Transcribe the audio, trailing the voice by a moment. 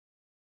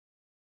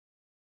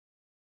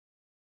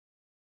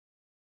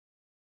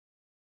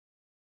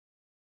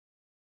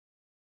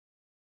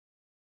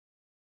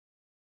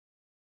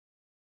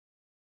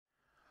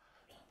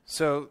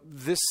So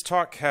this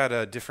talk had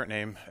a different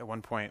name at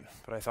one point,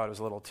 but I thought it was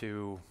a little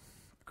too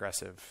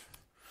aggressive,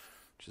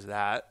 which is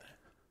that.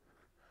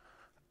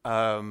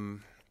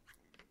 Quantum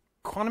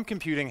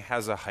computing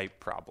has a hype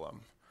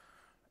problem.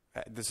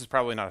 This is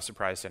probably not a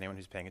surprise to anyone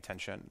who's paying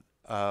attention.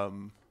 Does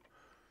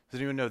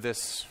anyone know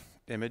this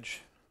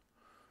image?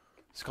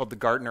 It's called the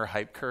Gartner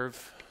hype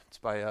curve. It's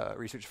by a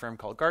research firm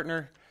called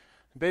Gartner.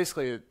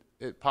 Basically,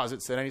 it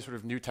posits that any sort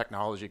of new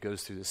technology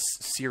goes through this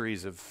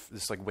series of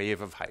this like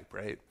wave of hype,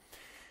 right?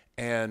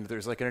 And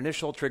there's like an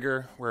initial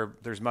trigger where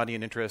there's money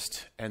and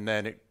interest, and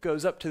then it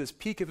goes up to this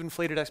peak of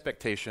inflated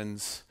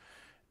expectations,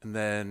 and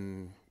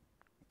then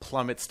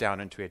plummets down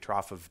into a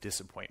trough of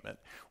disappointment.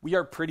 We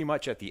are pretty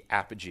much at the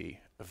apogee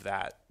of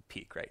that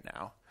peak right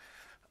now.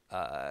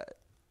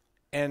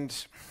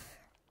 And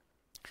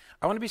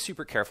I want to be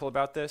super careful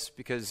about this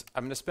because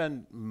I'm going to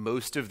spend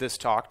most of this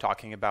talk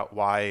talking about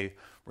why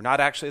we're not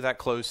actually that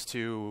close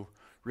to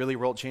really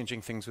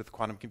world-changing things with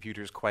quantum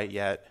computers quite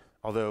yet,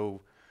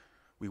 although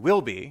we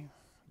will be.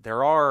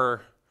 There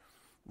are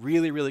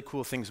really, really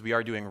cool things we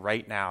are doing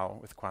right now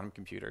with quantum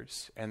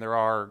computers, and there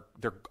are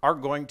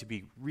going to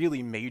be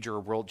really major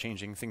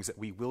world-changing things that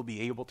we will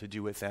be able to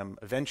do with them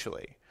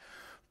eventually.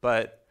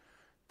 But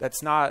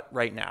that's not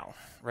right now.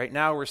 Right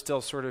now, we're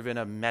still sort of in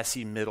a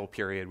messy middle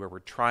period where we're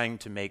trying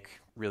to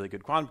make really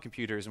good quantum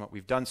computers, and what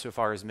we've done so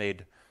far is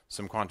made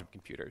some quantum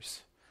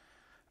computers.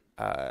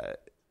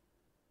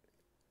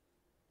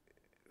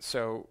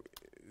 So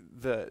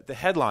the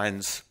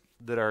headlines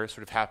that are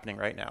sort of happening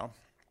right now,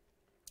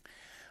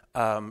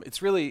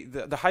 it's really,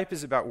 the hype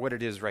is about what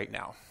it is right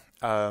now.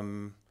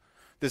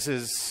 This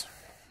is,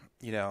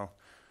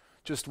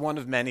 just one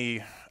of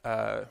many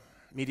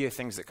media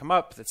things that come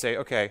up that say,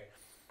 okay,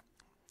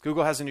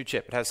 Google has a new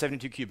chip. It has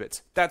 72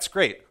 qubits. That's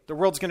great. The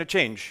world's going to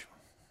change.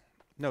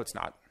 No, it's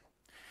not.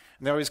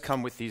 And they always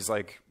come with these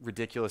like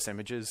ridiculous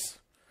images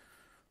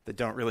that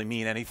don't really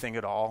mean anything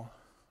at all.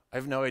 I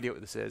have no idea what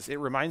this is. It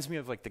reminds me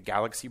of like the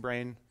galaxy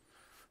brain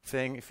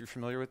thing, if you're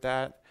familiar with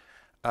that,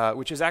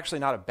 which is actually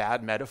not a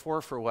bad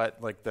metaphor for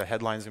what like the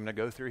headlines I'm going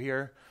to go through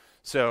here.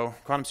 So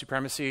quantum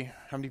supremacy,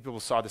 how many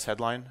people saw this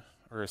headline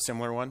or a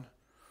similar one?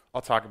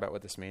 I'll talk about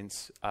what this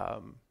means.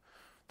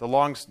 The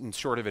long and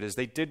short of it is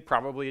they did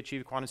probably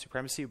achieve quantum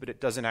supremacy, but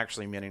it doesn't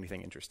actually mean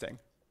anything interesting.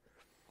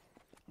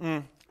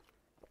 It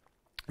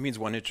means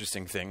one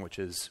interesting thing, which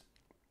is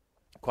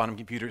quantum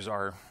computers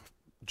are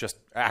just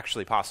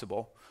actually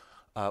possible,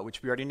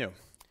 which we already knew.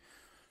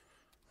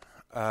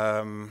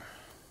 We're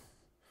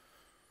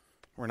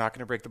not going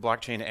to break the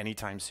blockchain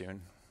anytime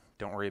soon.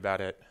 Don't worry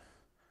about it.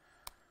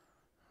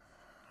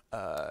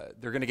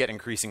 They're going to get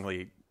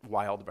increasingly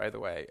wild, by the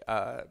way.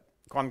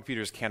 Quantum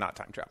computers cannot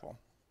time travel.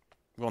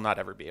 Will not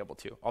ever be able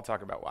to. I'll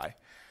talk about why.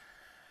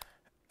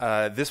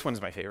 This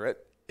one's my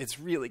favorite. It's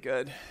really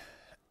good.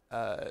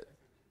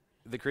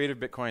 The creator of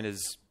Bitcoin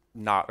is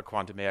not a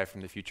quantum AI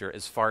from the future,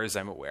 as far as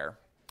I'm aware.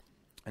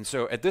 And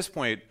so at this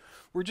point,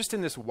 we're just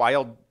in this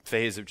wild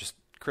phase of just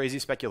crazy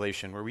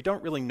speculation where we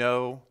don't really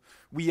know,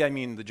 I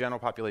mean the general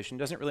population,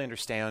 doesn't really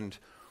understand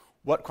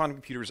what quantum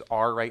computers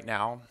are right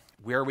now,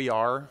 where we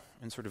are,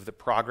 and sort of the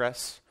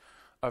progress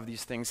of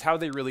these things, how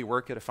they really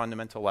work at a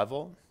fundamental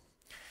level.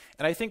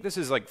 And I think this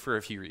is like for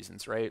a few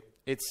reasons, right?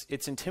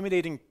 It's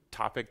intimidating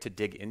topic to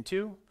dig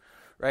into,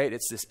 right?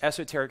 It's this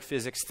esoteric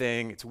physics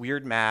thing, it's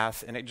weird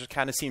math, and it just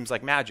kind of seems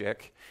like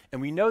magic.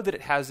 And we know that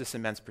it has this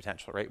immense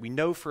potential, right? We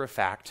know for a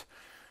fact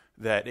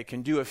that it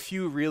can do a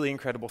few really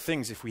incredible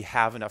things if we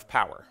have enough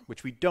power,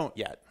 which we don't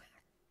yet.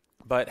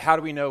 But how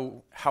do we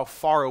know how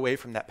far away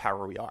from that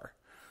power we are,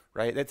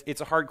 right? It's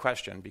a hard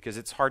question because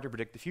it's hard to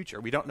predict the future.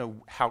 We don't know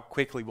how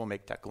quickly we'll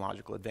make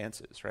technological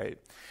advances, right?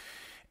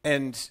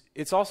 And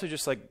it's also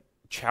just like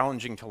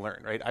challenging to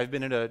learn, right? I've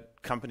been in a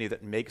company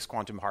that makes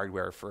quantum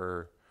hardware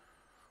for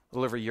a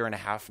little over a year and a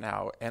half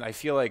now, and I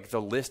feel like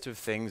the list of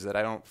things that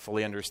I don't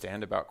fully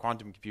understand about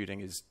quantum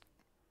computing is,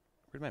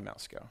 where'd my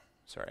mouse go?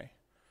 Sorry.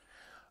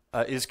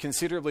 Is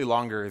considerably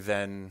longer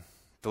than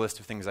the list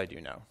of things I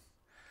do know.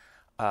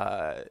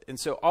 And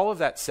so all of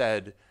that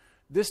said,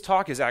 this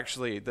talk is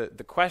actually,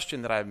 the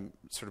question that I'm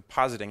sort of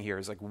positing here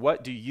is like,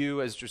 what do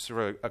you as just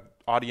sort of an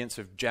audience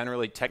of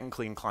generally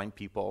technically inclined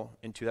people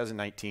in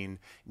 2019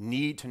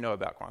 need to know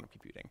about quantum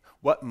computing?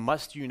 What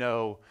must you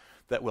know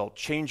that will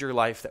change your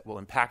life, that will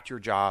impact your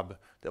job,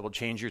 that will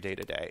change your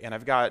day-to-day? And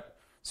I've got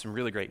some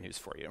really great news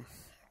for you.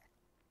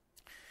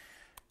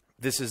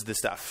 This is the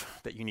stuff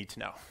that you need to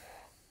know.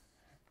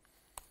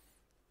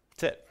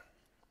 That's it.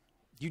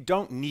 You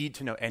don't need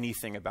to know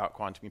anything about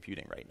quantum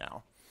computing right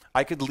now.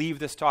 I could leave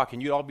this talk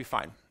and you'd all be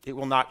fine. It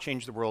will not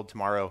change the world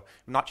tomorrow.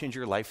 It will not change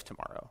your life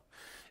tomorrow.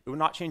 It will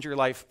not change your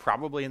life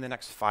probably in the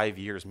next 5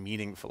 years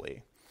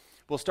meaningfully.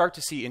 We'll start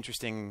to see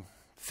interesting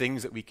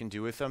things that we can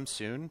do with them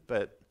soon,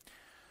 but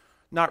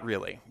not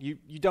really.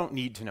 You don't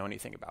need to know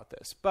anything about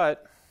this,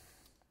 but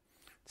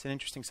it's an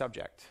interesting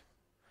subject.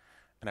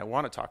 And I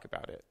want to talk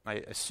about it. I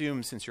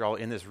assume since you're all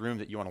in this room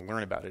that you want to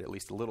learn about it at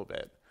least a little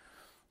bit.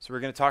 So we're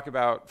going to talk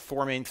about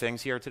 4 main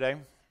things here today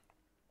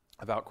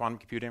about quantum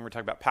computing. We're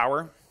talking about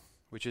power,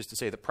 which is to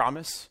say the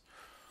promise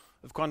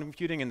of quantum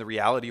computing and the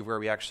reality of where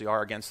we actually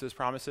are against those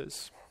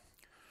promises.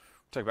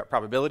 We'll talk about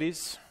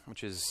probabilities,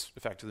 which is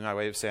effectively my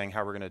way of saying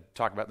how we're going to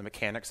talk about the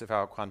mechanics of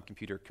how a quantum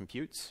computer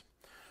computes.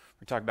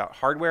 We're talking about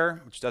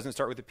hardware, which doesn't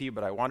start with a P,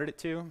 but I wanted it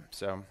to,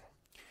 so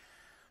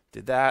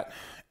did that.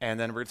 And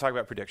then we're going to talk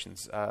about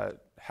predictions,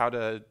 how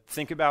to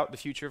think about the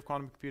future of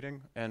quantum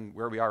computing and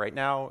where we are right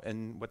now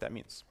and what that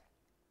means.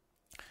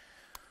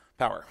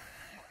 Power.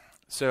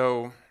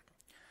 So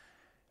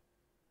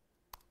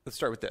let's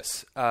start with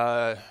this.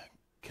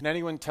 Can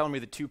anyone tell me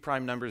the two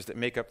prime numbers that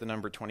make up the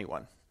number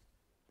 21?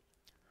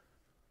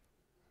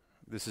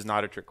 This is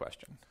not a trick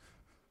question.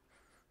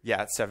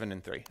 Yeah, it's 7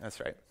 and 3. That's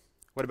right.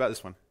 What about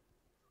this one?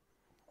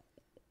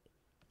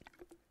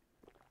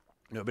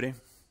 Nobody?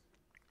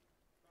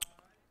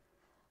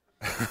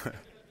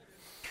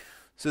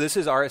 So this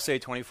is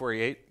RSA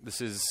 2048.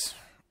 This is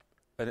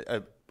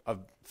a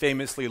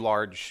famously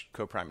large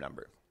coprime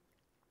number.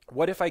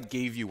 What if I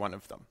gave you one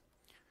of them?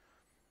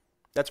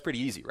 That's pretty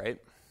easy, right?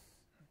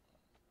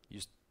 You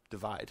just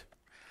divide.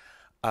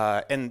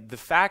 And the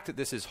fact that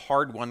this is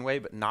hard one way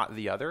but not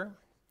the other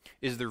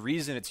is the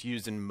reason it's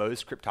used in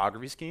most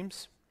cryptography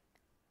schemes,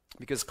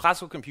 because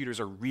classical computers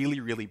are really,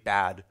 really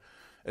bad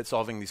at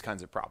solving these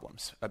kinds of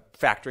problems,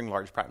 factoring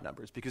large prime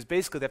numbers, because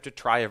basically they have to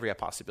try every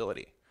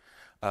possibility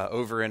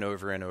over and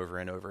over and over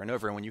and over and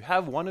over. And when you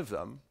have one of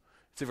them,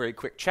 it's a very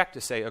quick check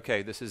to say,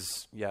 okay, this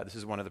is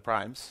one of the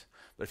primes.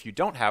 But if you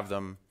don't have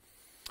them,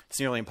 it's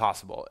nearly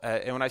impossible.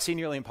 And when I say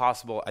nearly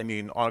impossible, I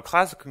mean on a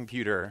classical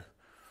computer,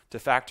 to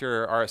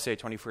factor RSA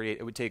 2048,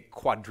 it would take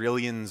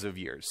quadrillions of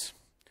years.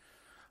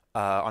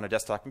 On a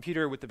desktop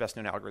computer with the best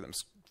known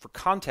algorithms. For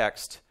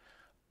context,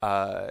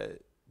 the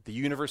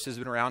universe has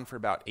been around for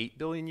about 8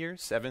 billion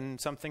years,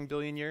 7-something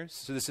billion years.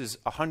 So this is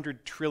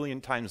 100 trillion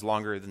times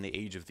longer than the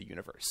age of the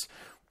universe.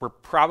 We're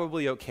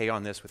probably okay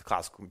on this with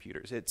classical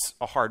computers. It's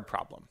a hard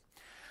problem.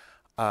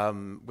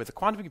 With a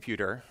quantum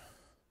computer,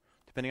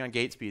 depending on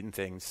gate speed and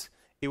things,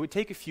 it would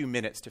take a few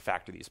minutes to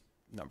factor these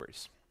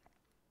numbers.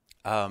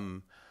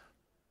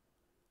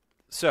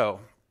 So,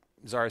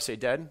 is RSA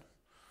dead?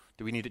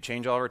 Do we need to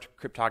change all our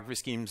cryptography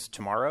schemes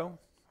tomorrow?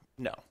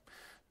 No,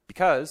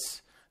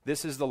 because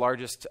this is the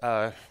largest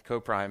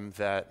coprime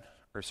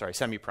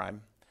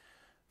semi-prime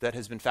that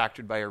has been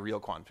factored by a real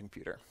quantum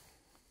computer.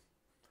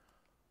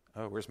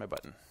 Oh, where's my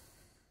button?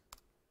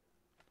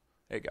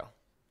 There you go.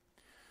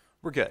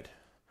 We're good.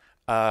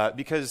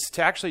 Because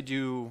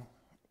to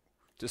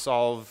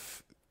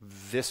solve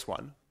this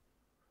one,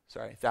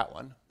 that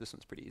one, this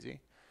one's pretty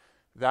easy,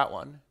 that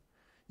one,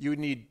 you would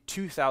need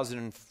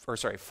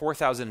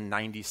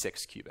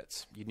 4,096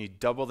 qubits. You'd need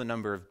double the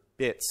number of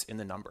bits in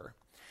the number.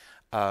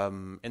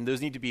 And those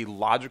need to be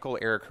logical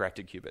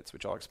error-corrected qubits,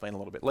 which I'll explain a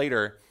little bit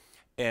later.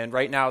 And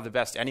right now, the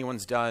best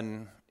anyone's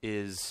done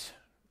is,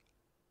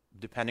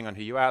 depending on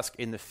who you ask,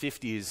 in the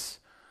 50s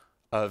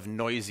of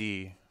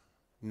noisy,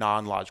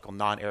 non-logical,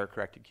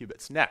 non-error-corrected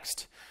qubits.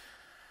 Next.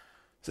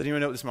 Does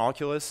anyone know what this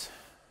molecule is?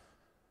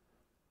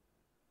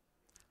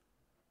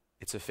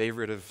 It's a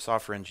favorite of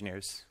software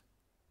engineers.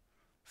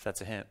 If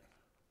that's a hint.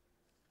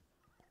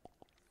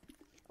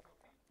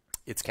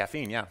 It's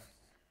caffeine, yeah.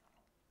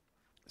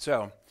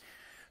 So,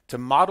 to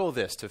model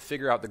this, to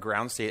figure out the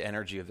ground state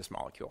energy of this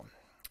molecule,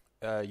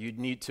 you'd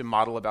need to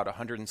model about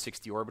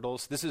 160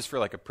 orbitals. This is for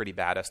like a pretty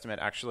bad estimate,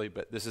 actually,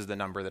 but this is the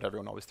number that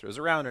everyone always throws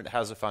around, and it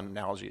has a fun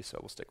analogy, so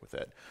we'll stick with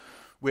it.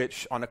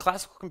 Which, on a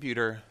classical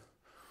computer,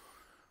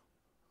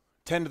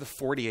 10 to the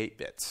 48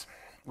 bits,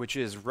 which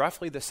is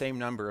roughly the same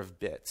number of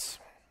bits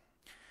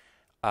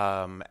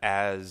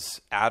as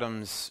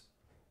atoms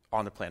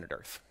on the planet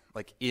Earth,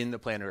 like in the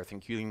planet Earth,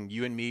 including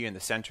you and me in the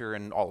center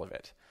and all of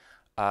it.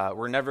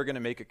 We're never going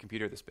to make a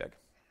computer this big.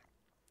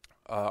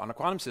 On a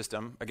quantum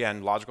system,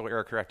 again, logical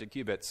error-corrected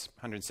qubits,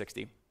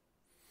 160.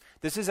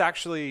 This is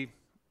actually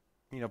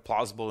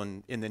plausible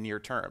in the near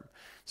term.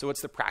 So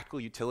what's the practical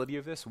utility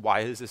of this?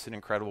 Why is this an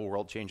incredible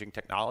world-changing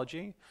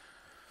technology?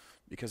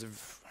 Because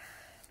of,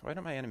 why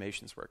don't my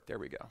animations work? There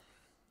we go.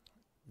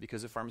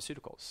 Because of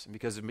pharmaceuticals, and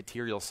because of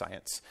material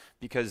science,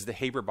 because the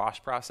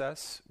Haber-Bosch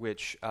process,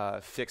 which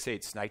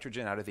fixates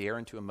nitrogen out of the air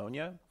into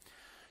ammonia,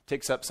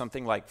 takes up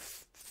something like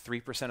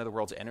 3% of the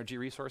world's energy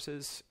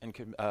resources and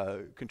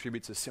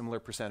contributes a similar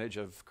percentage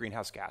of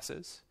greenhouse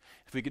gases.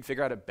 If we could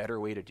figure out a better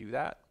way to do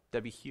that,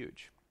 that'd be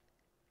huge.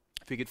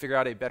 If we could figure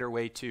out a better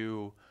way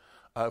to,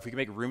 if we could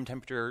make room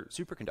temperature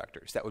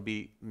superconductors, that would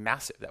be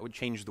massive. That would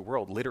change the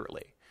world,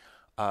 literally.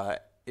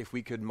 If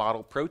we could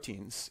model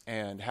proteins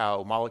and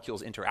how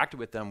molecules interacted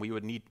with them, we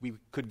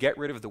could get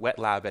rid of the wet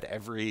lab at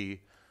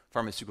every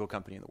pharmaceutical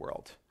company in the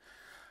world.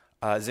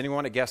 Does anyone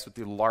want to guess what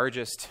the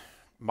largest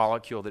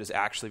molecule that has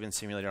actually been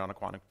simulated on a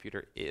quantum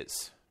computer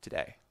is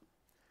today?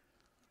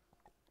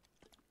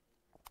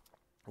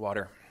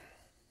 Water.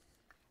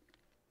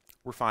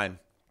 We're fine.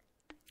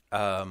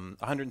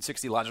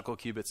 160 logical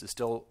qubits is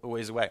still a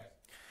ways away.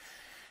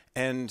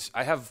 And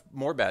I have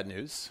more bad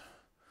news,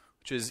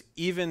 which is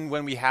even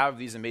when we have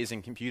these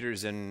amazing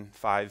computers in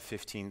 5,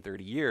 15,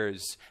 30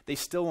 years, they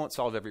still won't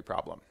solve every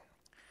problem.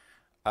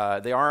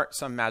 They aren't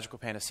some magical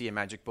panacea,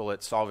 magic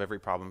bullet, solve every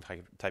problem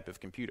type of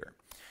computer.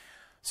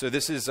 So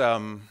this is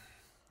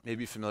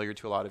maybe familiar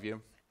to a lot of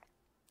you.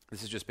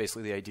 This is just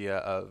basically the idea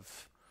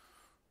of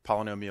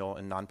polynomial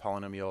and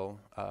non-polynomial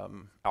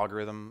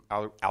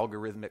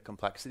algorithmic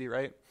complexity,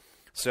 right?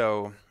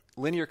 So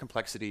linear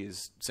complexity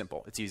is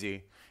simple. It's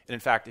easy. And in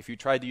fact, if you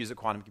tried to use a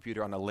quantum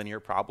computer on a linear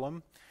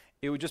problem,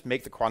 it would just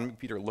make the quantum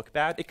computer look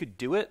bad. It could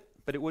do it,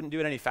 but it wouldn't do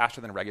it any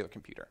faster than a regular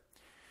computer.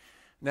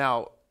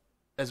 Now,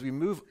 as we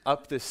move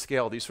up this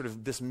scale,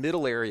 this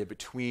middle area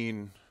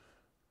between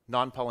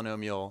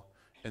non-polynomial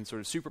and sort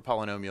of super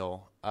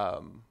polynomial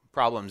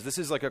problems, this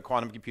is like a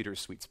quantum computer's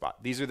sweet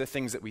spot. These are the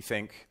things that we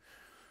think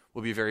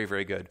will be very,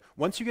 very good.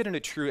 Once you get into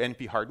true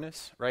NP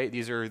hardness, right,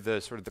 these are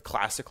the sort of the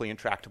classically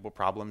intractable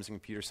problems in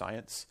computer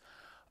science.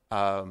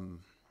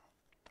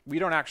 We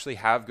don't actually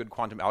have good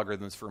quantum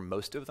algorithms for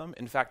most of them.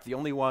 In fact, the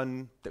only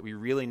one that we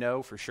really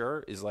know for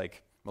sure is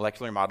like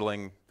molecular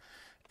modeling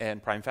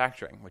and prime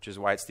factoring, which is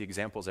why it's the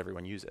examples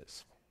everyone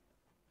uses.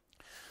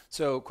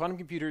 So quantum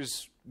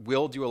computers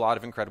will do a lot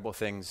of incredible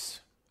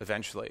things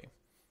eventually,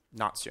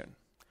 not soon.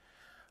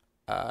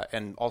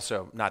 And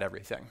also not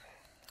everything.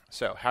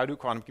 So how do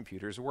quantum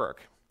computers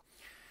work?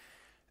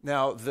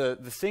 Now, the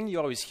thing you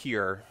always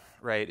hear,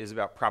 right, is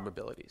about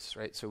probabilities,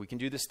 right? So we can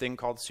do this thing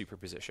called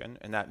superposition,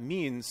 and that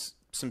means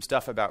some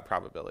stuff about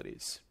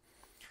probabilities.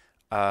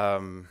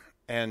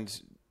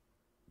 And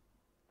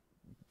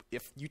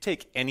if you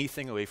take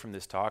anything away from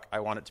this talk, I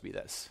want it to be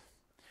this.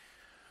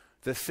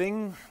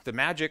 The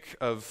magic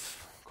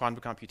of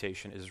quantum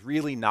computation is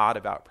really not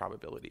about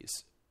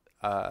probabilities.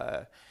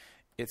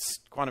 It's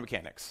quantum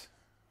mechanics,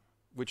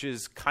 which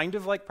is kind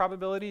of like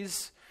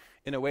probabilities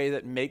in a way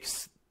that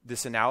makes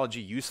this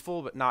analogy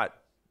useful, but not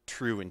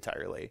true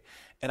entirely.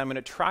 And I'm going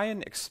to try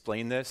and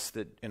explain this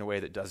in a way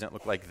that doesn't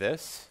look like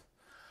this.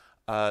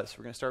 So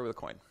we're going to start with a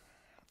coin.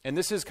 And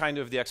this is kind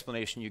of the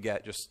explanation you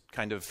get just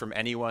kind of from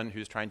anyone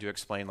who's trying to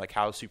explain like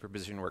how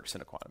superposition works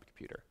in a quantum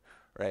computer,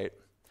 right?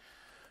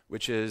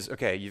 Which is,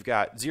 okay, you've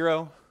got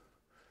 0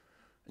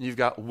 and you've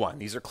got 1.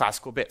 These are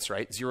classical bits,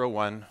 right? 0,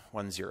 1,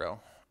 1, 0.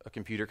 A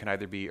computer can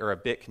either be, or a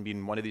bit can be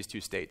in one of these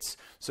two states.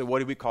 So what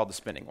do we call the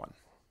spinning one,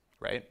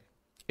 right?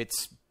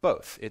 It's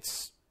both.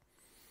 It's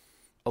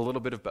a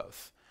little bit of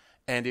both.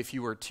 And if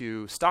you were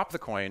to stop the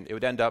coin, it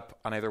would end up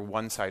on either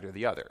one side or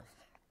the other.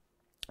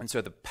 And so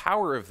the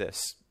power of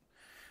this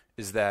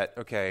is that,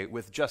 okay,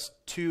 with just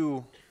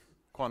 2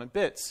 quantum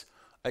bits,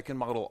 I can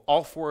model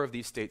all 4 of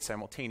these states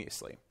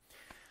simultaneously.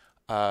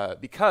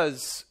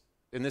 Because,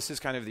 and this is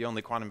kind of the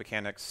only quantum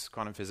mechanics,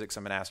 quantum physics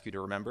I'm going to ask you to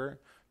remember,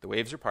 the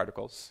waves are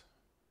particles.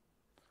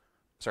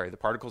 Sorry, the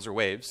particles are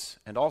waves,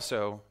 and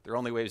also they're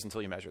only waves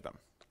until you measure them.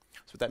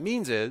 So what that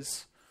means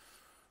is,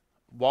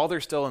 while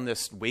they're still in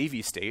this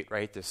wavy state,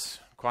 right, this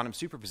quantum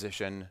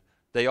superposition,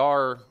 they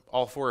are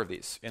all 4 of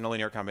these in a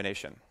linear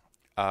combination.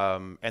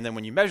 And then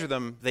when you measure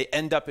them, they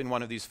end up in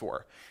one of these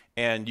 4.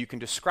 And you can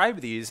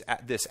describe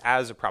this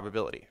as a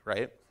probability,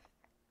 right?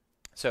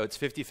 So it's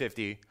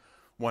 50-50,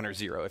 1 or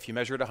 0. If you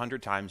measure it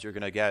 100 times, you're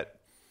going to get,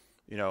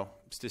 you know,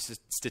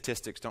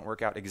 statistics don't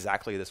work out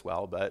exactly this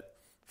well, but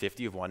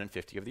 50 of one and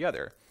 50 of the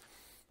other.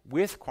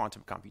 With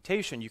quantum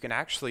computation, you can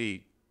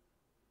actually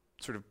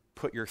sort of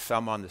put your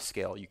thumb on the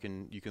scale. You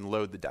can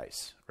load the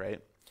dice,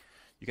 right?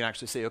 You can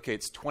actually say, okay,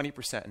 it's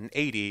 20% and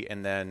 80,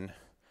 and then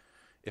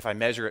if I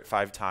measure it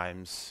 5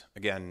 times,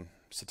 again,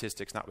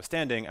 statistics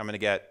notwithstanding, I'm going to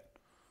get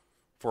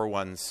 4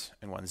 1s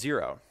and 1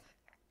 0.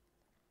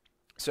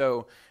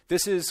 So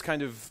this is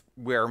kind of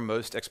where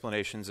most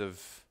explanations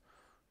of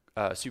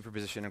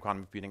superposition and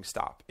quantum computing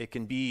stop. It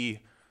can be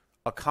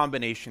a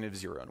combination of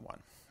 0 and 1,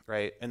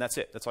 right? And that's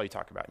it. That's all you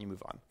talk about, and you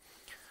move on.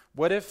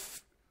 What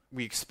if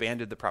we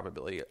expanded the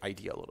probability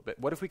idea a little bit?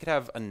 What if we could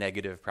have a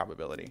negative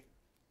probability?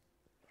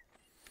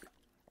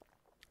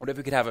 What if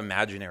we could have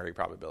imaginary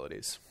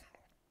probabilities?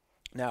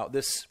 Now,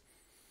 this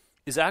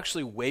is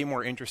actually way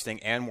more interesting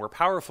and more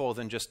powerful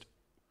than just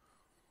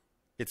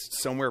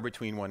it's somewhere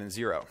between 1 and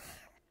 0.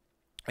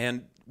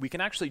 And we can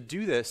actually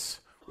do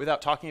this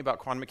without talking about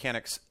quantum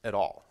mechanics at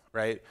all,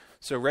 right?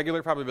 So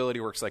regular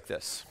probability works like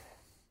this.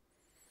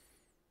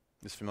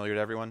 Is this familiar to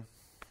everyone?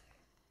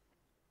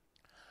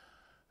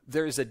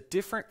 There's a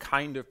different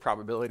kind of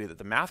probability that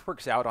the math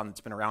works out on that's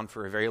been around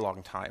for a very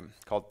long time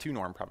called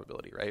 2-norm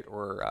probability, right?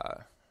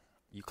 Or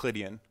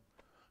Euclidean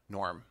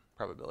norm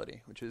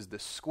probability, which is the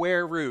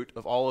square root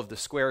of all of the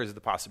squares of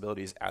the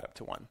possibilities add up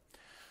to 1.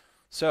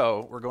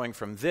 So we're going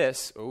from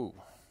this, oh,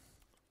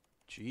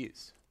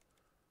 geez.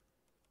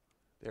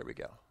 There we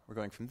go. We're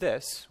going from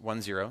this,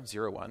 1, 0,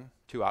 0, 1,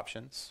 2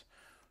 options,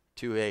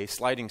 to a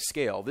sliding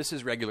scale. This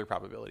is regular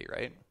probability,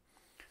 right?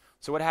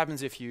 So what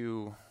happens if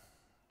you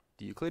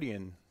do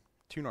Euclidean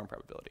 2-norm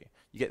probability?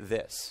 You get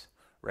this,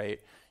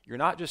 right? You're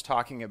not just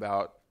talking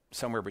about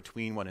somewhere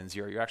between 1 and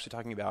 0. You're actually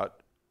talking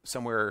about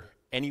somewhere,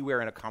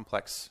 anywhere in a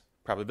complex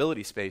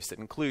probability space that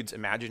includes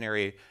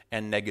imaginary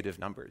and negative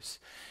numbers.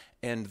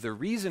 And the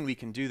reason we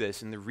can do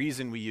this, and the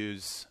reason we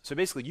use, so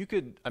basically you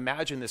could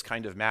imagine this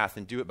kind of math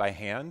and do it by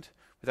hand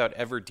without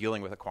ever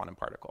dealing with a quantum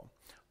particle.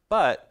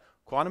 But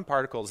quantum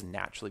particles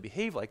naturally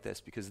behave like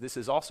this because this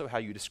is also how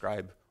you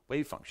describe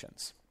wave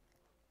functions.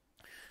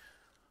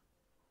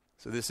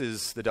 So this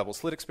is the double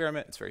slit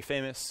experiment. It's very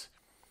famous.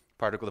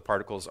 Particle to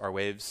particles are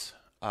waves.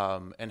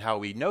 And how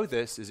we know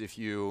this is if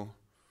you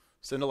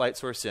send a light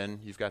source in,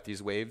 you've got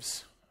these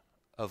waves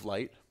of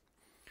light,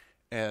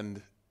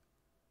 and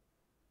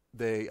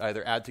they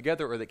either add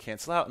together or they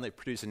cancel out, and they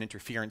produce an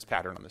interference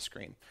pattern on the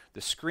screen.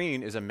 The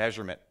screen is a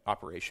measurement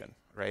operation,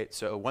 right?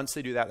 So once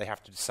they do that, they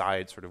have to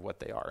decide sort of what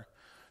they are.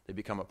 They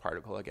become a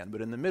particle again.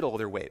 But in the middle,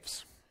 they're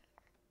waves.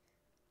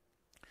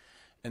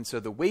 And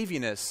so the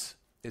waviness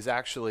is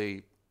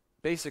actually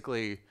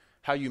basically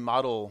how you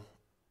model...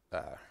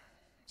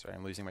 sorry,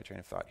 I'm losing my train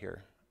of thought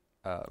here.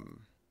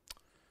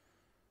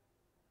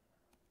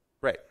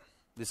 Right.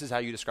 This is how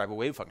you describe a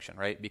wave function,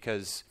 right?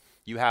 Because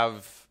you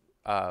have...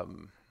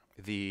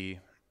 the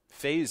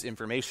phase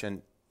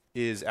information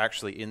is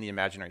actually in the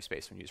imaginary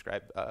space when you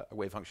describe a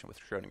wave function with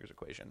Schrodinger's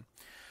equation.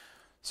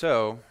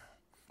 So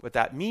what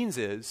that means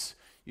is,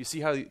 you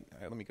see how,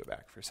 let me go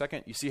back for a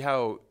second. You see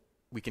how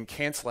we can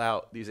cancel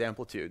out these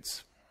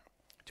amplitudes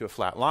to a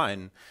flat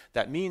line.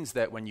 That means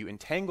that when you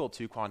entangle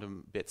two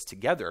quantum bits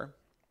together,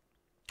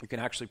 you can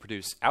actually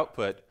produce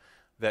output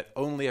that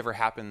only ever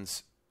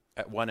happens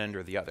at one end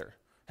or the other.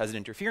 Has an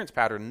interference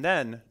pattern, and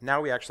then now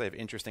we actually have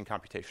interesting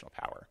computational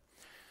power.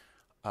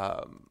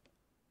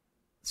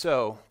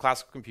 So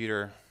classical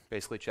computer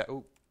basically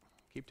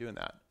keep doing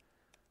that.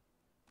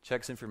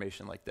 Checks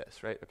information like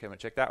this, right? Okay, I'm going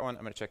to check that one,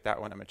 I'm going to check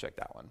that one, I'm going to check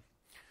that one.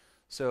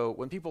 So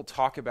when people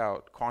talk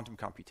about quantum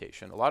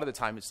computation, a lot of the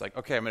time it's like,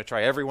 okay, I'm going to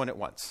try everyone at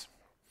once.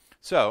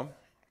 So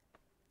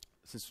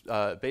since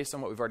based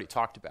on what we've already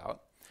talked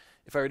about,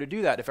 if I were to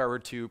do that, if I were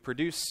to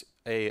produce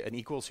an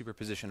equal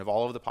superposition of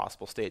all of the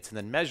possible states and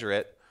then measure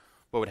it,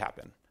 what would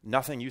happen?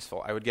 Nothing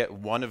useful. I would get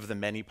one of the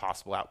many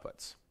possible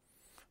outputs.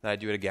 Then I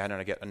do it again,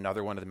 and I get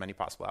another one of the many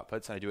possible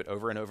outputs, and I do it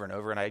over and over and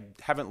over, and I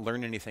haven't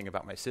learned anything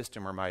about my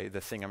system or the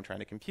thing I'm trying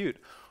to compute.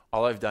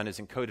 All I've done is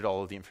encoded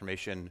all of the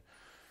information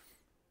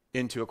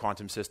into a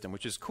quantum system,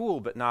 which is cool,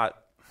 but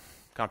not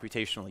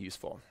computationally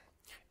useful.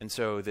 And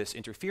so this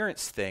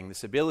interference thing,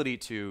 this ability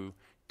to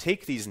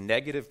take these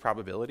negative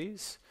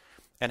probabilities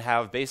and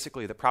have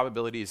basically the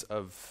probabilities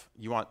of,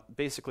 you want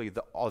basically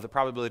all the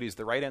probabilities,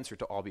 the right answer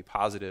to all be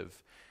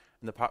positive,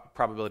 and the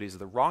probabilities of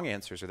the wrong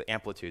answers, or the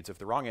amplitudes of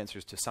the wrong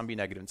answers, to some be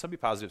negative and some be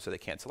positive, so they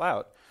cancel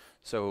out.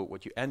 So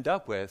what you end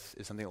up with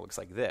is something that looks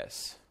like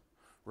this,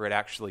 where it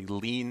actually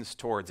leans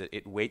towards it.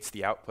 It weights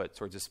the output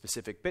towards a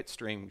specific bit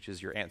string, which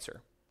is your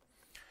answer.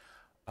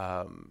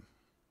 That's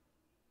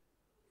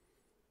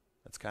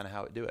kind of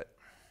how it do it.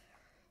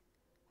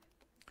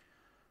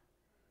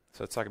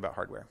 So let's talk about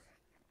hardware,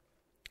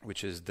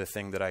 which is the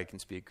thing that I can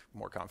speak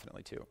more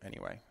confidently to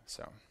anyway.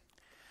 So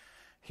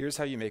here's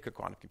how you make a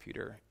quantum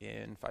computer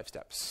in 5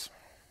 steps.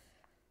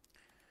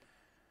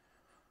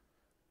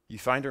 You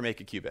find or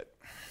make a qubit,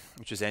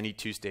 which is any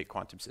 2-state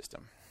quantum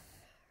system.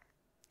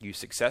 You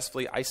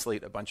successfully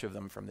isolate a bunch of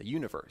them from the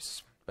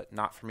universe, but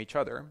not from each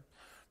other,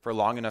 for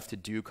long enough to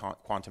do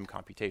quantum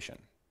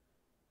computation.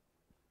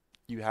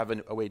 You have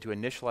a way to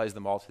initialize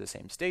them all to the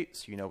same state,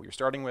 so you know what you're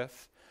starting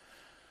with.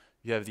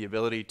 You have the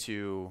ability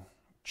to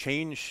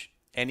change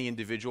any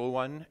individual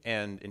one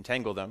and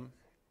entangle them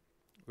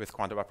with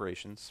quantum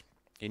operations.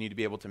 You need to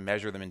be able to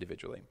measure them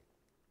individually.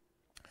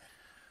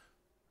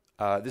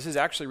 This is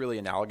actually really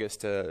analogous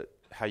to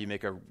how you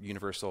make a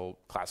universal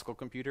classical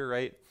computer,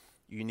 right?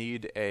 You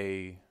need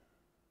a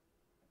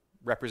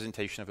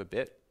representation of a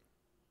bit.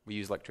 We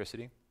use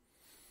electricity,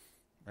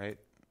 right?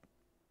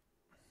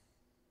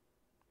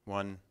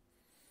 1,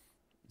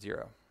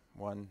 0,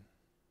 1,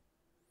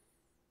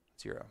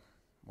 0,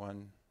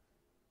 1,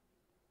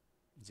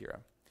 0.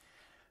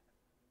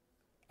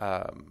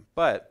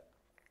 But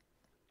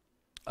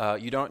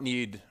you don't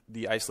need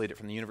the isolate it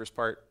from the universe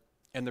part.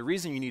 And the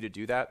reason you need to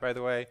do that, by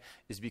the way,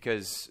 is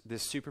because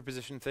this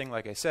superposition thing,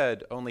 like I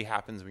said, only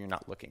happens when you're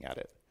not looking at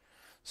it.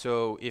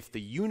 So if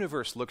the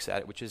universe looks at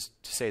it, which is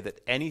to say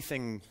that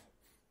anything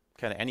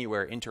kind of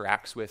anywhere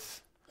interacts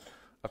with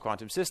a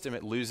quantum system,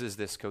 it loses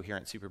this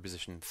coherent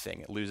superposition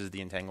thing. It loses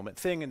the entanglement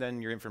thing, and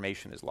then your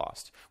information is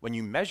lost. When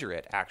you measure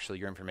it, actually,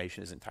 your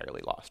information is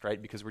entirely lost, right?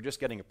 Because we're just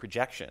getting a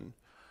projection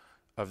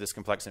of this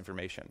complex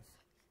information.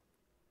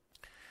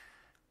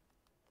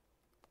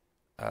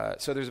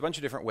 So there's a bunch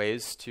of different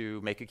ways to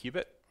make a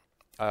qubit.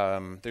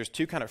 There's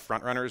 2 kind of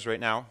front runners right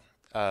now,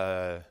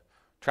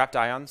 trapped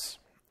ions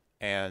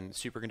and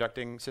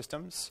superconducting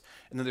systems.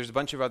 And then there's a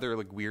bunch of other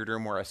like weirder,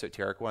 more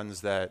esoteric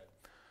ones that,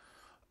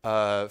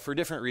 for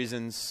different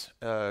reasons,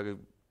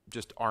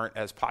 just aren't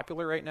as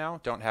popular right now,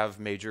 don't have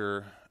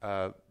major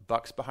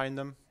bucks behind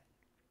them.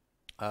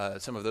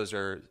 Some of those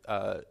are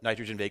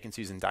nitrogen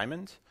vacancies in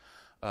diamond,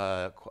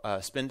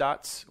 spin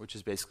dots, which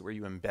is basically where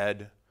you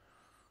embed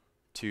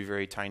 2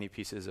 very tiny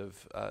pieces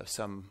of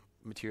some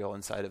material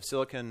inside of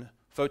silicon,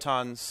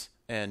 photons,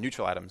 and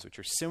neutral atoms, which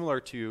are similar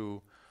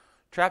to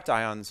trapped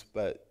ions,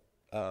 but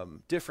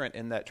different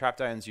in that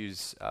trapped ions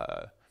use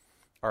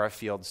RF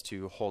fields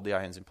to hold the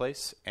ions in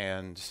place,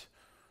 and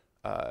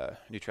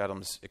neutral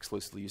atoms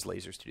exclusively use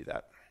lasers to do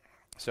that.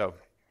 So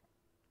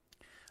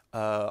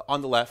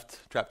on the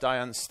left, trapped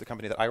ions, the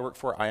company that I work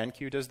for,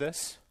 IonQ, does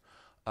this.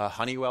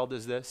 Honeywell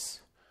does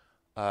this.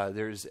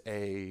 There's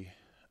a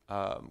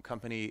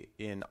company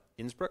in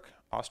Innsbruck,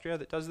 Austria,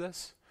 that does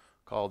this,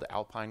 called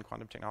Alpine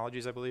Quantum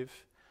Technologies, I believe.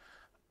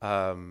 There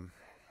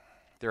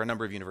are a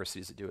number of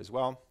universities that do as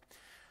well.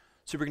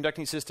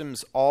 Superconducting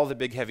systems, all the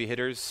big heavy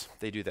hitters,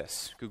 they do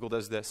this. Google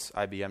does this.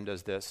 IBM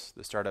does this.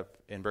 The startup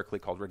in Berkeley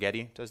called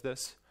Rigetti does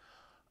this.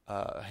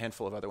 A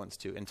handful of other ones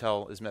too.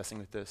 Intel is messing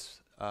with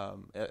this,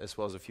 as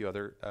well as a few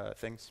other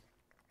things.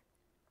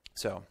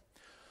 So,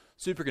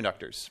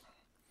 superconductors.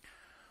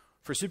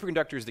 For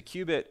superconductors, the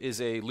qubit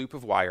is a loop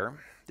of wire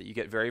that you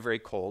get very, very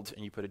cold,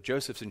 and you put a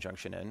Josephson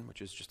junction in,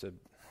 which is just a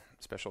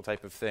special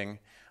type of thing.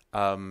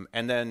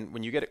 And then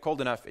when you get it cold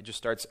enough, it just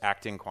starts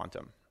acting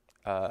quantum,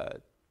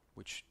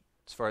 which,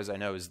 as far as I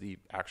know, is the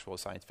actual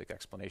scientific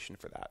explanation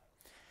for that.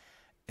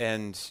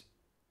 And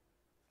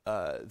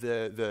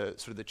the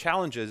sort of the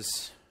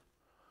challenges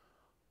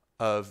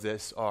of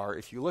this are,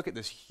 if you look at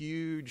this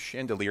huge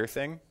chandelier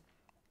thing,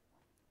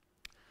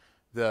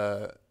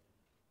 the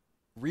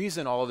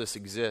reason all of this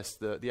exists,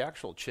 the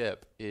actual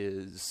chip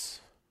is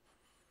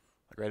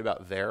like right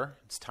about there.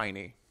 It's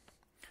tiny.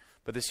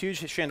 But this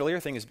huge chandelier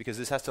thing is because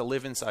this has to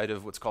live inside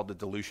of what's called the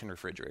dilution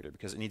refrigerator,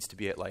 because it needs to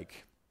be at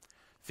like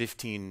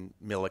 15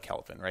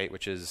 millikelvin, right,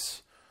 which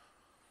is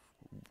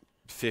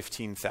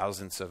 15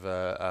 thousandths of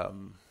a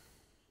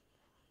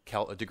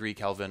degree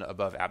Kelvin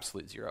above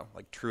absolute zero,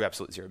 like true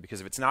absolute zero.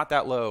 Because if it's not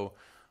that low,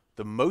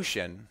 the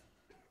motion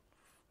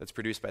that's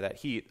produced by that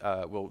heat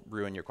will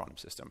ruin your quantum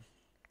system.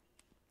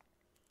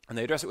 And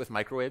they address it with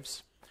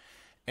microwaves.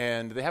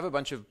 And they have a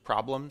bunch of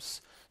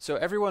problems. So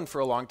everyone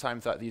for a long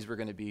time thought these were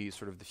going to be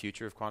sort of the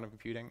future of quantum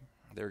computing.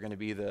 They were going to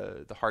be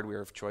the hardware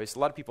of choice. A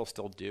lot of people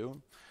still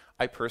do.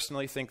 I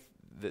personally think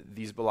that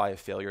these belie a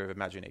failure of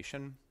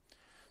imagination.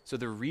 So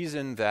the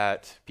reason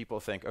that people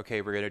think,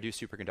 okay, we're going to do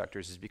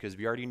superconductors is because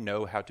we already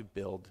know how to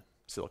build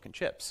silicon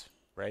chips,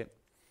 right?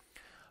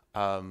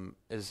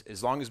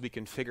 As long as we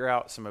can figure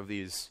out some of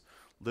these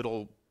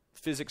little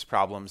physics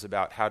problems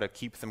about how to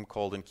keep them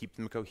cold and keep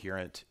them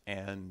coherent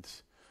and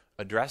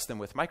address them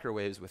with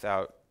microwaves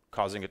without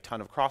causing a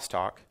ton of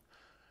crosstalk,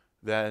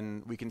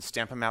 then we can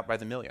stamp them out by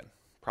the million.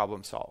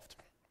 Problem solved.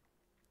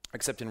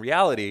 Except in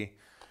reality,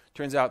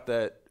 turns out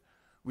that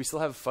we still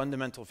have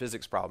fundamental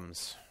physics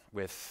problems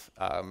with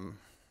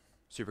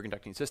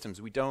superconducting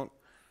systems. We don't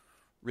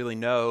really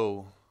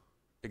know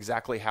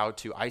exactly how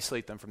to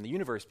isolate them from the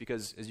universe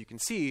because, as you can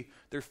see,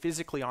 they're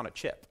physically on a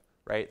chip,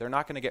 right? They're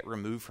not going to get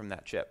removed from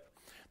that chip.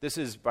 This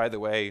is, by the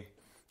way,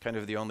 kind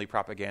of the only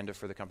propaganda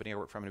for the company I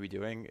work for I'm going to be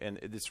doing. And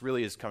this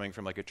really is coming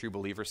from like a true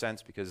believer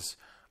sense because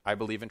I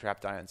believe in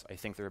trapped ions. I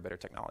think they're a better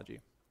technology.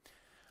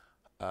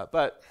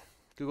 But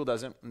Google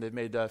doesn't. And they've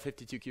made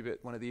 52 qubit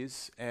one of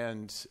these.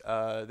 And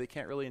they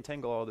can't really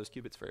entangle all those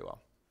qubits very well.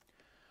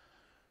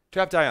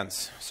 Trapped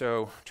ions.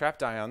 So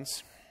trapped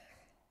ions,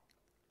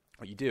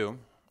 what you do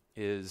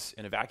is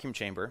in a vacuum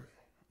chamber,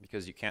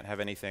 because you can't have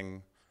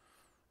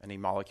any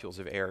molecules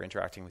of air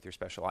interacting with your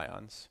special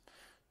ions,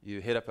 you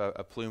hit up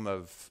a plume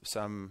of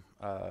some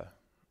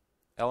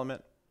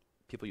element.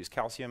 People use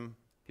calcium.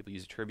 People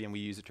use ytterbium. We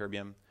use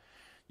ytterbium.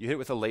 You hit it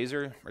with a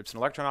laser, rips an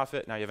electron off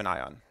it. Now you have an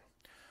ion.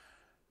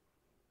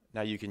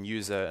 Now you can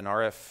use an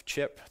RF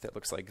chip that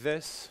looks like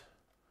this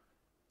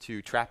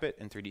to trap it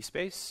in 3D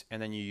space,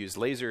 and then you use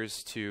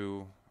lasers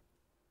to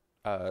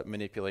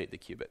manipulate the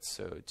qubits.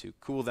 So to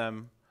cool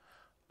them,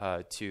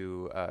 to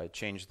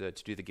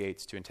do the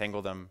gates, to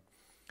entangle them,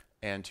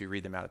 and to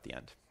read them out at the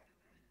end.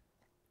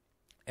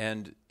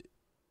 And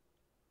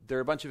there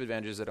are a bunch of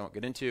advantages I don't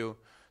get into.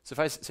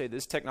 Suffice to say,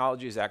 this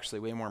technology is actually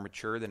way more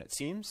mature than it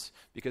seems,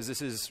 because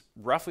this is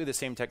roughly the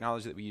same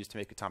technology that we use to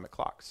make atomic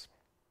clocks.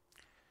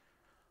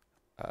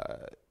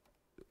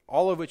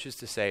 All of which is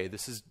to say,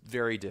 this is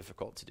very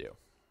difficult to do,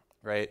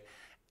 right?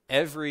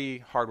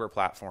 Every hardware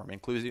platform,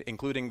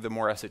 including the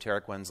more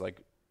esoteric ones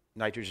like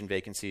nitrogen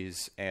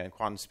vacancies and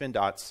quantum spin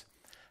dots,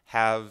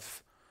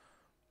 have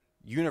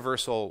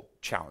universal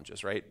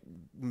challenges, right?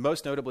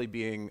 Most notably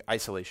being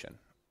isolation.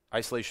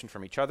 Isolation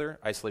from each other,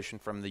 isolation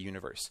from the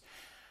universe.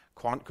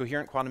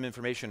 Coherent quantum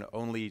information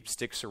only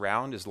sticks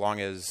around as long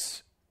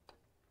as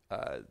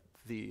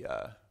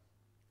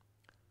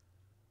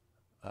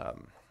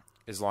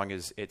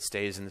it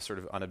stays in this sort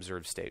of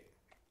unobserved state.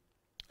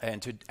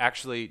 And to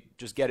actually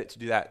just get it to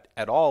do that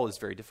at all is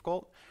very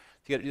difficult.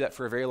 To get it to do that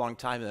for a very long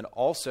time, and then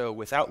also,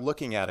 without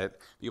looking at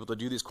it, be able to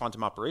do these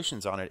quantum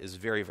operations on it is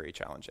very, very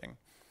challenging.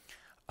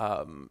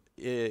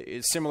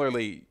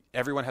 Similarly,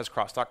 everyone has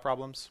crosstalk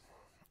problems.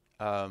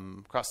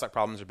 Crosstalk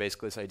problems are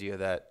basically this idea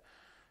that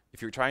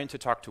if you're trying to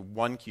talk to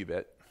one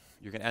qubit,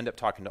 you're going to end up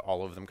talking to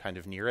all of them kind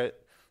of near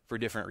it for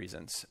different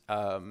reasons.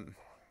 And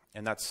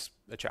that's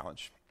a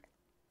challenge.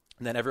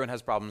 And then everyone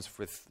has problems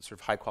with sort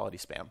of high-quality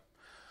spam.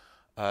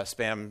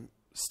 Spam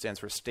stands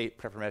for state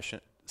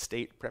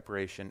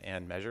preparation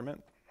and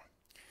measurement.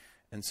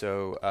 And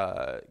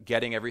so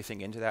getting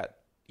everything into that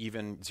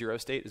even 0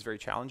 state is very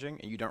challenging,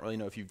 and you don't really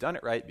know if you've done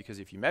it right, because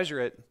if you measure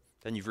it,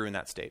 then you've ruined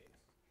that state.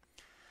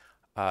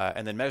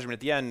 And then measurement at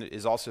the end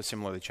is also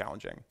similarly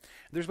challenging.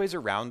 There's ways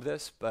around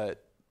this,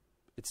 but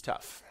it's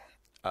tough.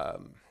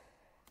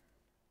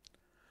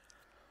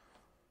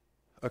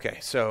 Okay,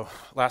 so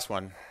last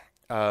one.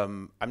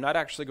 I'm not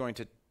actually going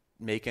to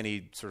make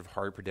any sort of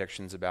hard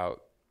predictions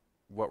about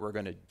what we're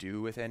going to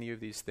do with any of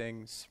these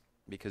things,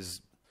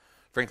 because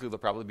frankly, they'll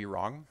probably be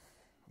wrong.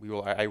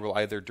 I will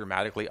either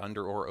dramatically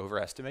under or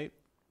overestimate.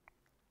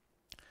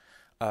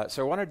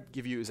 So I want to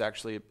give you is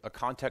actually a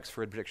context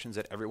for predictions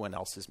that everyone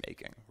else is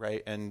making,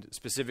 right? And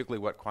specifically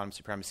what quantum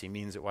supremacy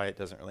means and why it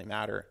doesn't really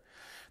matter.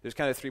 There's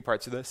kind of 3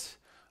 parts of this.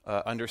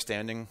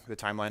 Understanding the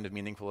timeline of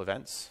meaningful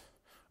events,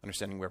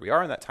 understanding where we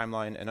are in that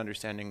timeline, and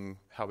understanding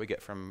how we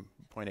get from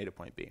point A to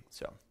point B.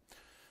 So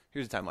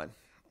here's the timeline.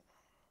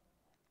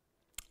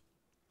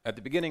 At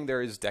the beginning,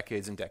 there is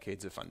decades and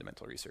decades of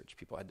fundamental research.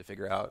 People had to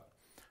figure out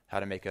how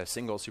to make a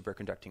single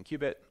superconducting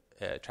qubit,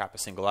 trap a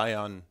single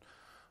ion,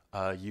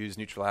 use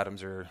neutral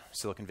atoms or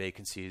silicon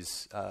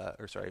vacancies,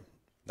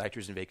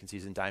 nitrogen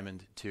vacancies in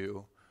diamond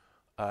to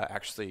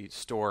actually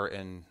store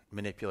and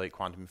manipulate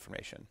quantum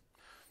information.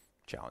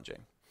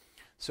 Challenging.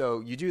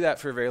 So you do that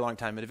for a very long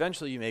time, and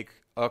eventually you make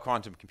a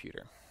quantum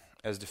computer,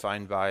 as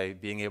defined by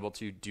being able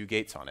to do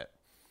gates on it.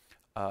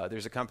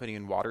 There's a company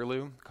in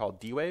Waterloo called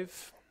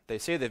D-Wave. They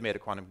say they've made a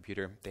quantum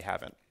computer. They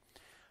haven't.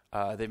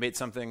 They made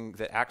something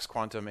that acts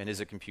quantum and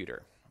is a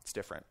computer. It's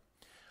different.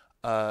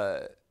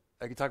 I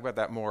can talk about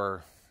that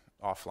more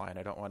offline.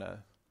 I don't want to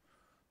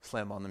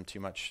slam on them too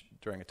much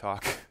during a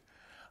talk.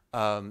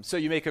 So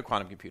you make a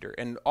quantum computer,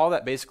 and all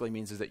that basically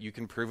means is that you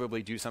can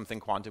provably do something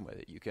quantum with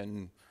it. You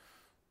can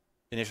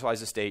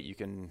initialize a state, you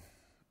can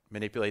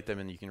manipulate them,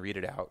 and you can read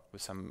it out with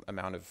some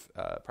amount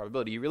of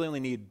probability. You really only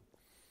need,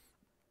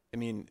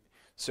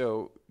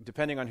 so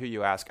depending on who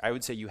you ask, I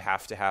would say you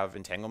have to have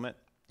entanglement.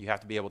 You have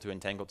to be able to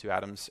entangle 2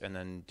 atoms and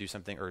then do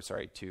something,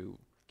 2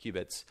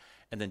 qubits,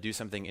 and then do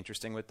something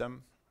interesting with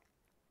them.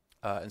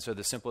 And so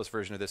the simplest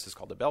version of this is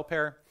called a Bell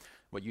pair.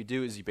 What you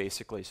do is you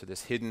basically, so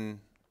this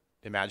hidden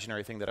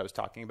imaginary thing that I was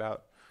talking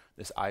about,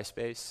 this I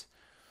space,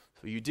 so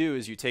what you do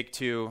is you take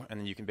 2, and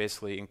then you can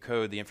basically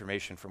encode the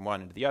information from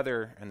one into the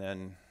other, and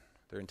then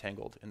they're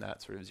entangled in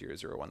that sort of 0,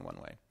 0, 1,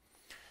 1 way.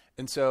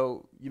 And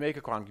so you make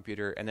a quantum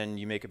computer, and then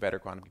you make a better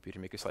quantum computer,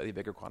 you make a slightly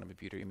bigger quantum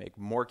computer, you make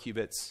more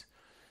qubits,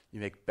 you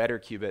make better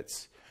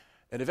qubits,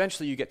 and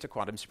eventually you get to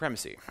quantum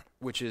supremacy,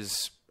 which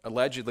is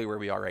allegedly where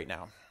we are right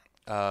now.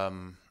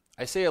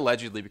 I say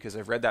allegedly because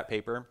I've read that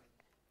paper,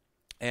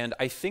 and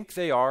I think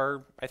they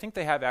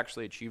have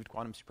actually achieved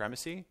quantum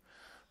supremacy,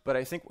 but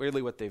I think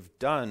really what they've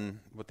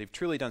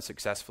truly done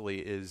successfully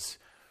is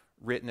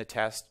written a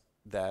test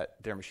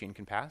that their machine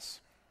can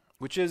pass,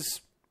 which is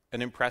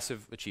an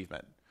impressive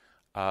achievement,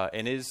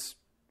 and is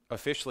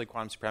officially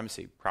quantum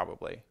supremacy,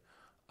 probably.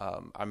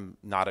 I'm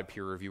not a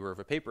peer reviewer of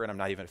a paper, and I'm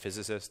not even a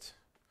physicist,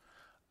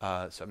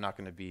 so I'm not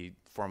going to be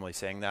formally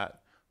saying that,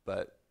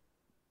 but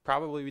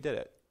probably we did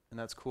it, and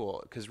that's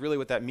cool, because really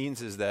what that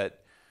means is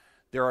that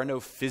there are no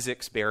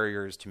physics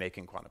barriers to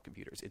making quantum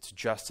computers. It's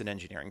just an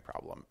engineering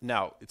problem.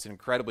 Now, it's an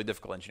incredibly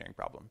difficult engineering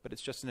problem, but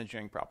it's just an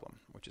engineering problem,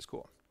 which is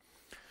cool.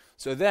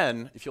 So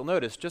then, if you'll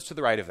notice, just to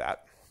the right of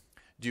that,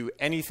 do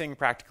anything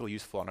practically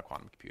useful on a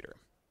quantum computer.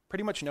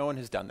 Pretty much no one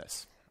has done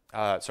this.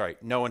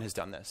 No one has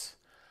done this.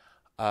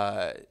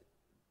 And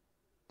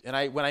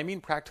when I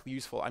mean practically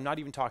useful, I'm not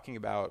even talking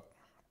about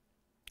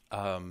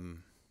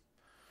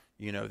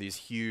these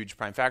huge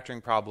prime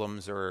factoring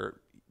problems or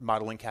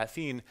modeling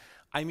caffeine.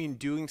 I mean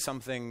doing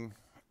something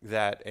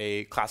that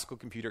a classical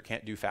computer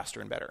can't do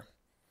faster and better.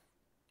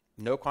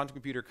 No quantum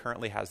computer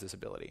currently has this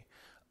ability.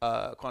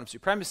 Quantum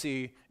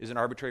supremacy is an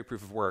arbitrary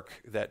proof of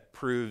work that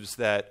proves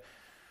that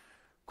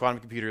quantum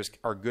computers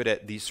are good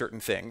at these certain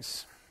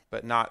things,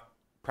 but not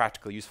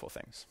practically useful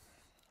things.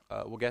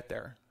 We'll get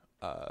there.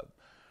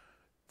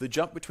 The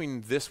jump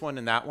between this one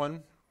and that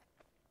one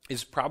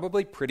is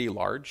probably pretty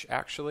large,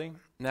 actually.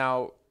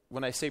 Now,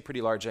 when I say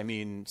pretty large, I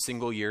mean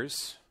single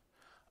years.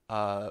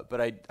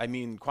 But I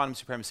mean quantum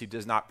supremacy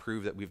does not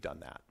prove that we've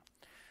done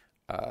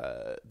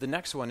that. The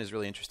next one is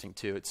really interesting,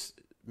 too. It's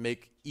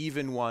make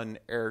even one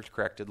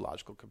error-corrected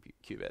logical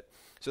qubit.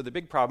 So the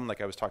big problem,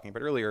 like I was talking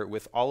about earlier,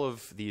 with all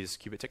of these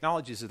qubit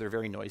technologies is they're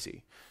very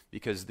noisy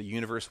because the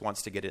universe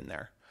wants to get in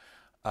there.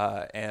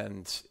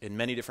 And in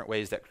many different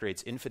ways, that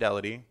creates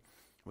infidelity.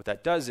 What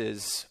that does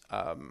is,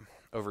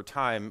 over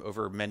time,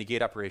 over many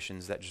gate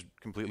operations, that just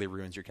completely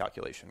ruins your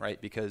calculation, right?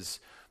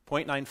 Because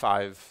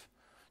 0.95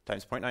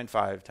 times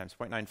 0.95 times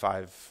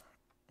 0.95,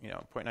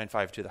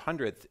 0.95 to the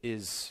 100th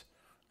is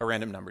a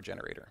random number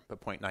generator.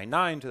 But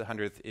 0.99 to the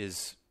 100th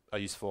is a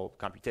useful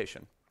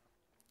computation.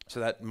 So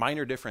that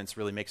minor difference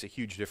really makes a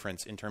huge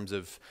difference in terms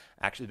of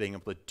actually being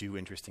able to do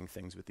interesting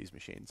things with these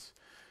machines.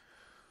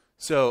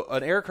 So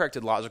an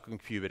error-corrected logical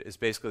qubit is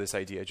basically this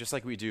idea, just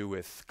like we do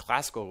with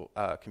classical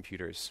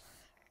computers,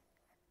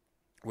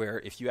 where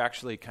if you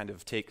actually kind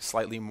of take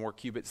slightly more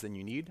qubits than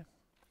you need,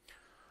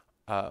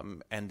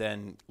 and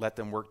then let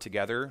them work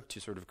together to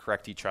sort of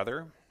correct each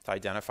other to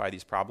identify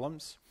these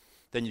problems,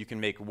 then you can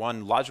make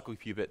one logical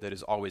qubit that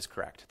is always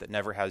correct, that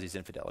never has these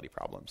infidelity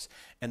problems.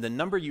 And the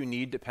number you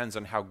need depends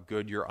on how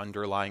good your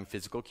underlying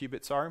physical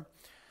qubits are.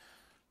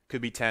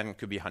 Could be 10,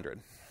 could be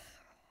 100.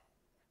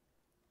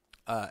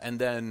 And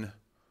then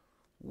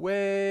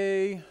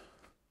way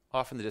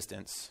off in the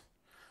distance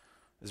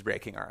is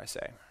breaking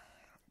RSA,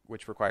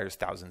 which requires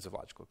thousands of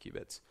logical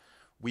qubits.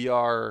 We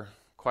are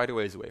quite a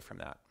ways away from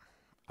that.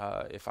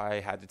 If I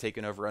had to take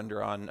an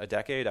over-under on a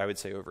decade, I would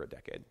say over a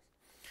decade.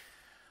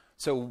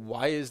 So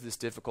why is this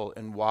difficult,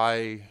 and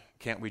why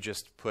can't we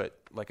just put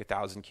like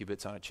 1,000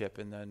 qubits on a chip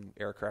and then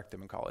error correct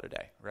them and call it a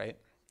day, right?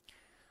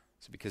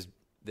 So because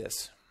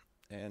this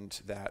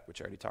and that, which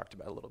I already talked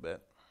about a little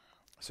bit.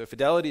 So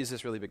fidelity is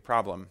this really big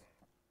problem.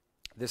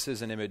 This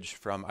is an image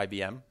from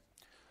IBM,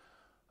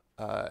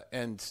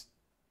 and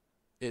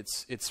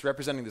it's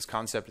representing this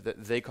concept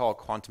that they call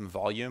quantum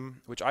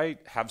volume, which I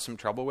have some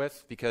trouble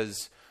with,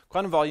 because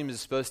quantum volume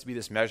is supposed to be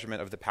this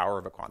measurement of the power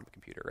of a quantum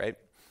computer, right?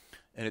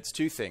 And it's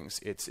two things.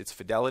 It's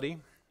fidelity,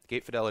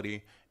 gate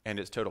fidelity, and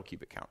it's total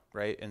qubit count,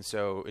 right? And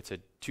so it's a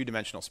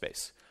two-dimensional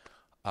space,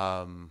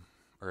 or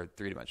a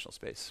three-dimensional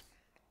space,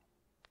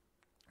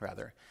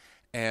 rather.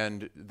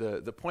 And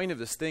the point of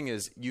this thing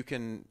is you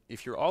can,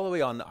 if you're all the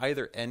way on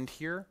either end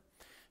here,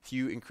 if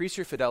you increase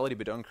your fidelity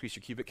but don't increase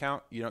your qubit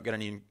count, you don't get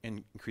any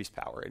increased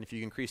power. And if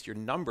you increase your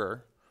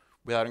number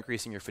without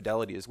increasing your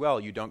fidelity as well,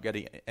 you don't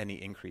get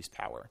any increased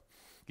power.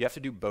 You have to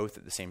do both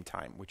at the same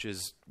time, which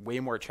is way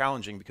more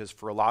challenging because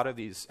for a lot of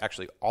these,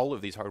 actually all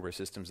of these hardware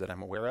systems that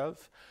I'm aware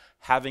of,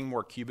 having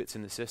more qubits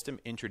in the system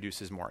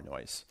introduces more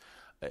noise.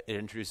 It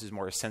introduces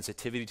more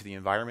sensitivity to the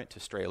environment, to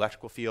stray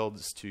electrical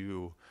fields,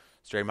 to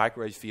stray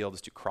microwave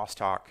fields, to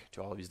crosstalk,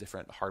 to all of these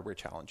different hardware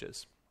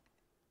challenges.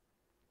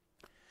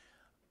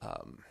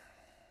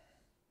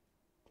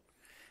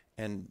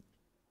 And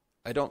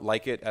I don't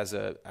like it as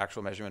an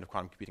actual measurement of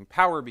quantum computing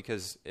power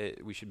because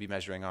we should be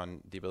measuring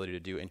on the ability to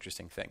do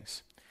interesting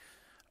things.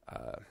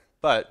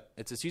 But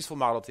it's this useful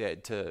model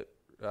to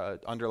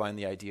underline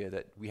the idea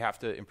that we have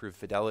to improve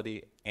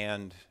fidelity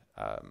and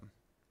count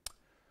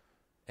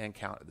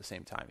at the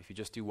same time. If you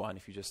just do one,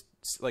 if you just,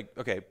 like,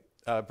 okay,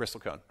 Bristol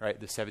Cone, right?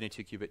 The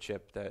 72 qubit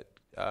chip that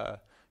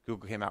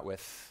Google came out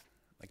with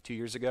like 2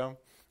 years ago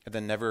and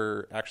then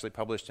never actually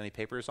published any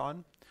papers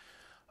on.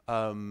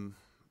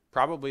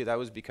 Probably that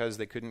was because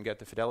they couldn't get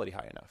the fidelity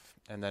high enough.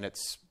 And then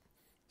it's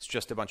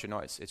just a bunch of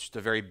noise. It's just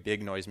a very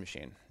big noise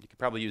machine. You could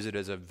probably use it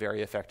as a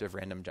very effective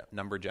random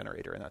number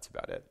generator, and that's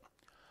about it.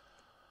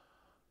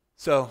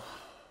 So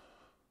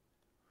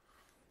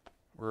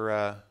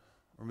we're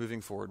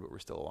moving forward, but we're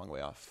still a long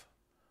way off.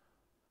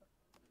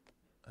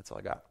 That's all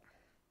I got.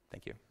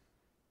 Thank you.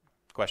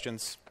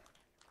 Questions?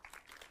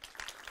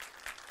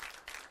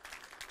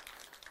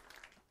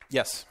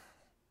 Yes.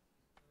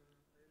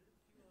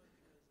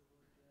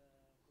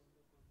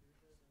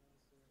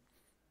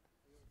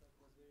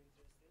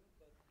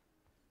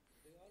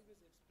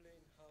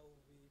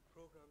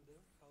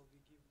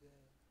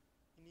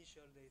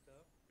 Initial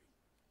data,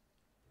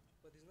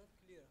 but it's not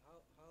clear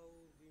how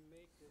we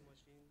make the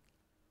machine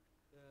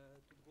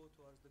to go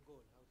towards the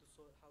goal. How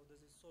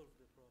does it solve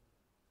the problem?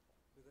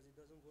 Because it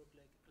doesn't work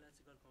like a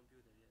classical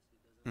computer. Yes, it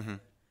doesn't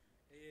work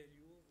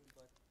ALU,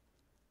 but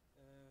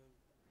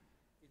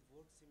it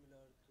works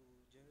similar to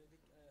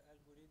genetic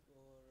algorithm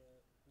or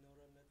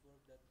neural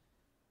network that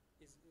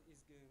is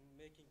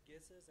making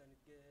guesses and it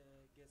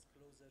gets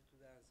closer to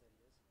the answer.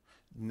 Yes.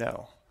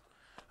 No.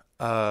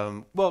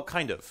 Well,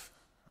 kind of.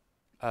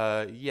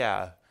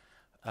 Yeah,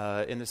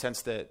 in the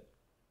sense that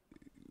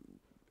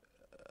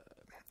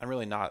I'm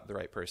really not the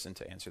right person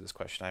to answer this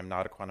question. I'm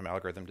not a quantum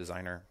algorithm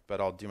designer,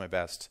 but I'll do my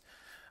best.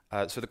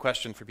 So the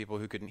question for people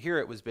who couldn't hear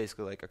it was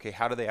basically like, okay,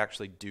 how do they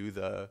actually do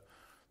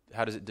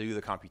how does it do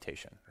the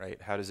computation,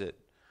 right? How does it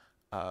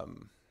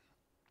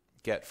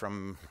get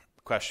from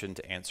question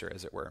to answer,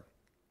 as it were?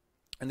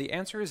 And the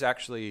answer is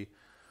actually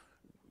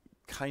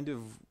kind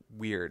of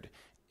weird.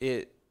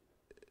 It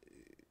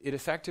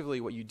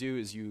effectively, what you do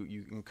is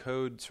you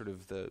encode sort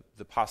of the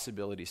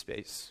possibility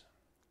space,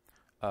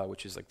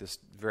 which is like this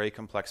very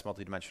complex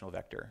multidimensional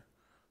vector,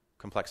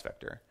 complex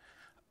vector.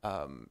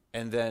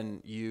 And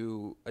then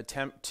you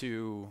attempt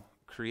to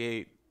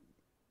create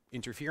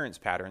interference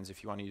patterns,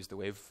 if you want to use the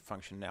wave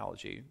function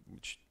analogy,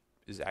 which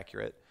is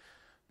accurate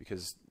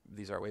because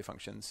these are wave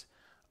functions.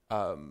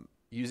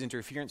 Use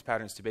interference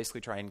patterns to basically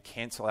try and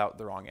cancel out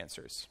the wrong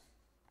answers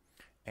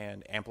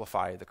and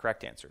amplify the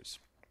correct answers.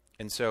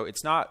 And so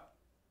it's not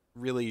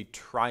really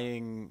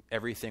trying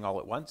everything all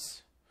at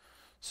once,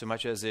 so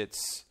much as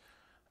it's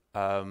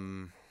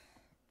kind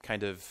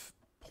of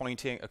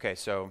pointing. Okay,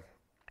 so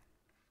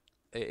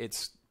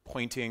it's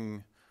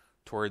pointing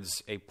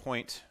towards a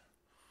point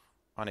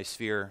on a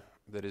sphere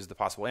that is the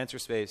possible answer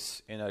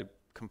space in a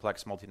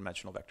complex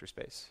multidimensional vector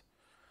space,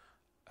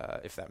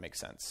 if that makes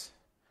sense.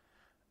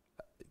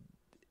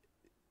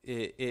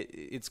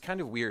 It's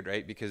kind of weird,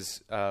 right?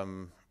 Because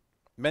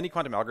many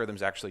quantum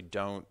algorithms actually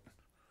don't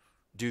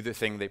do the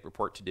thing they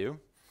purport to do.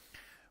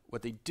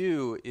 What they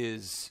do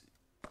is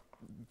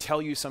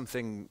tell you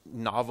something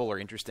novel or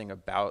interesting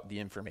about the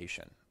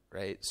information.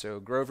 right? So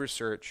Grover's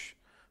search,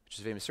 which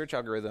is a famous search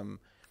algorithm,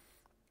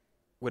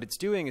 what it's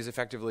doing is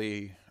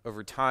effectively,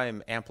 over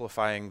time,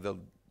 amplifying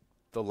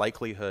the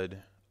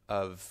likelihood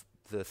of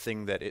the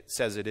thing that it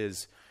says it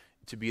is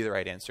to be the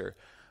right answer.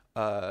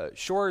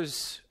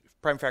 Shor's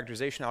prime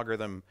factorization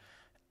algorithm,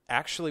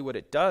 actually what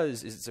it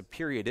does is it's a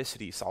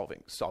periodicity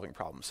solving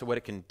problem. So what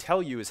it can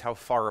tell you is how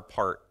far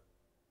apart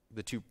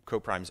the two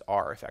coprimes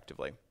are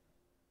effectively.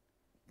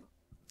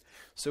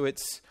 So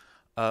it's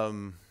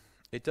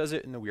it does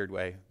it in a weird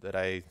way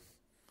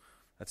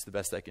that's the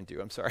best I can do.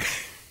 I'm sorry.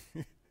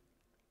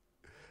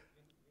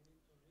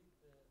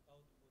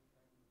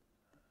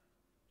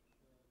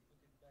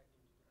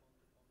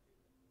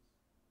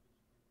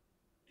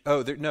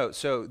 Oh, no.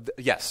 So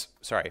yes,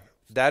 sorry.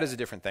 That is a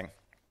different thing.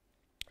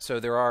 So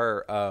there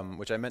are,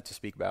 which I meant to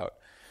speak about.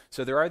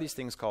 So there are these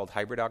things called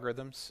hybrid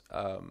algorithms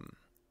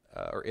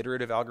or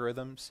iterative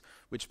algorithms,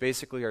 which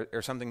basically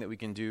are something that we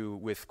can do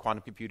with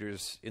quantum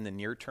computers in the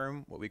near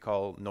term, what we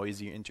call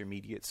noisy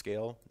intermediate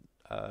scale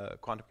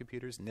quantum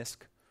computers, NISQ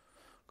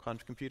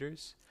quantum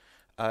computers.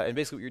 And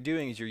basically what you're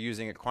doing is you're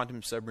using a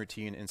quantum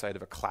subroutine inside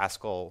of a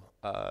classical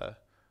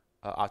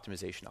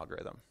optimization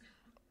algorithm.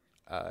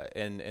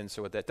 And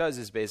so what that does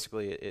is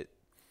basically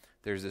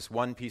there's this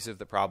one piece of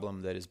the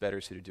problem that is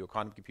better suited to a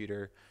quantum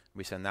computer.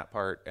 We send that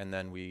part, and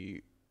then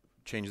we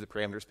change the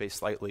parameter space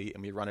slightly,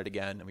 and we run it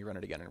again, and we run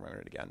it again, and run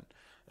it again.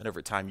 And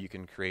over time, you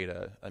can create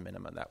a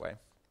minimum that way.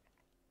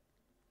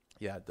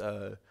 Yeah,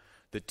 the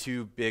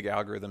two big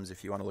algorithms,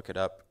 if you want to look it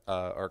up,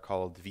 are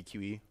called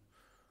VQE,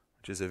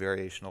 which is a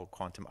variational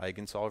quantum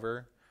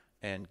eigensolver,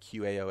 and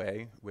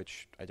QAOA,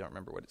 which I don't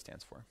remember what it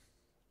stands for.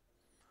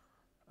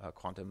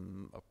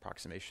 Quantum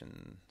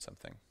approximation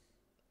something.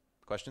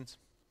 Questions?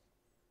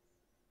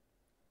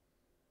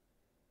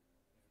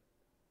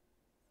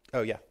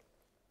 Oh, yeah. Yeah,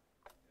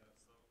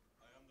 so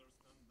I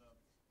understand that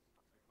a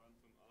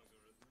quantum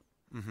algorithm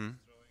Mm-hmm.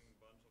 is throwing a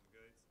bunch of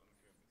gates on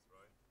qubits,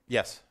 right?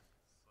 Yes.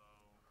 So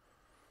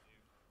if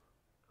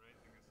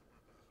creating a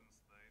superposition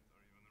state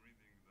or even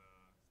reading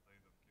the state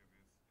of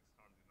qubits is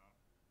hard enough,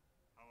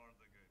 how are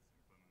the gates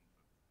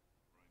implemented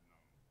right now?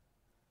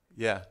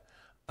 Yeah.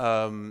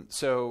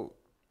 So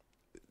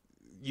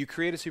you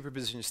create a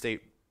superposition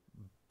state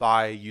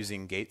by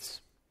using gates.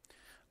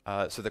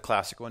 So the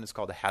classic one is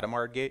called a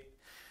Hadamard gate.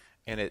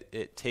 And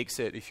it takes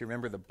it, if you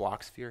remember the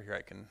block sphere, here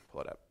I can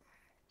pull it up.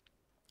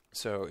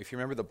 So if you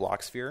remember the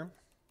block sphere,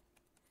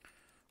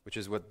 which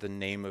is what the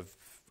name of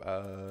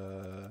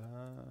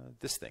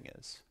this thing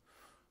is,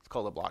 it's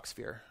called a block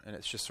sphere. And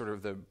it's just sort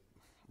of the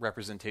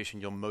representation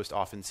you'll most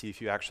often see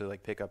if you actually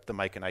like pick up the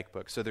Mike and Ike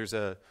book. So there's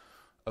a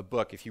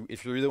book, if you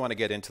really want to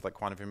get into like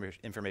quantum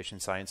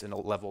information science in a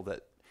level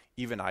that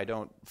even I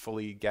don't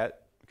fully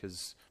get,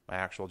 because my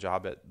actual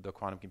job at the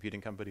quantum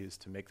computing company is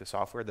to make the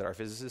software that our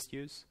physicists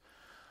use.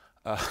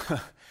 I'll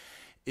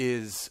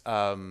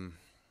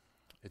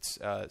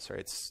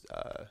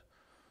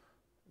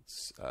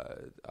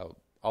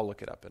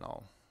look it up and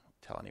I'll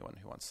tell anyone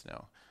who wants to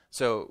know.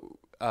 So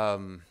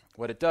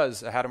what it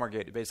does, a Hadamard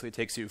gate, it basically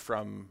takes you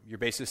from your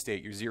basis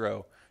state, your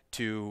zero,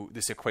 to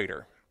this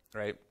equator,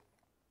 right?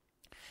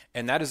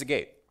 And that is a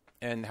gate.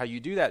 And how you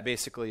do that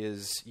basically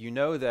is you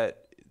know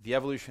that the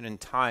evolution in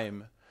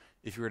time,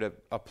 if you were to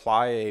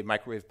apply a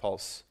microwave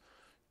pulse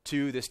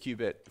to this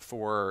qubit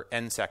for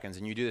n seconds,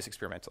 and you do this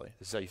experimentally.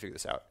 This is how you figure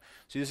this out.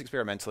 So you do this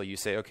experimentally. You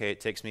say, okay, it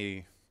takes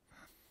me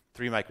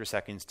 3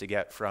 microseconds to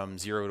get from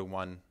 0 to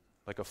 1,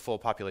 like a full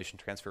population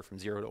transfer from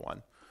 0 to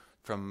 1,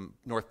 from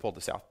North Pole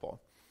to South Pole.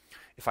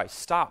 If I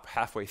stop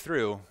halfway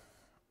through,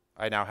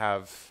 I now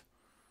have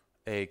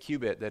a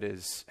qubit that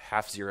is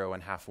half 0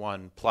 and half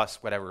 1,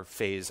 plus whatever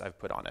phase I've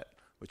put on it,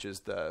 which is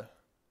the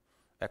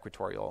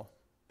equatorial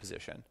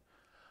position.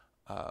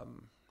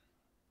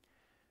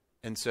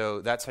 And so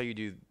that's how you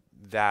do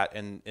that,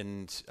 and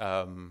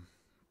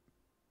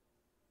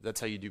that's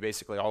how you do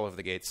basically all of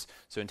the gates.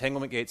 So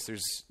entanglement gates,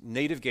 there's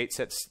native gate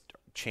sets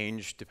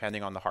change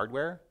depending on the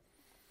hardware.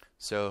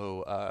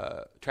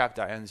 So trapped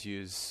ions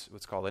use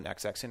what's called an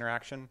XX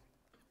interaction.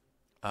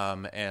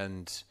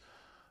 And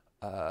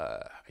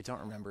I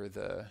don't remember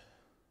the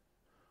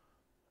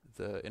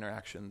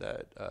interaction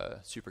that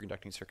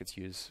superconducting circuits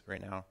use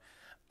right now.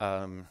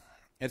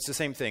 It's the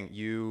same thing.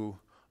 You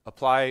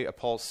apply a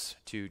pulse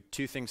to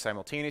two things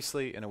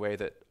simultaneously in a way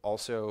that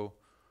also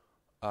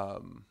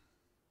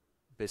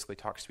basically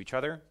talks to each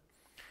other.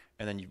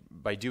 And then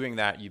by doing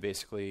that, you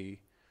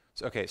basically...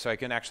 So I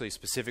can actually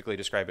specifically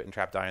describe it in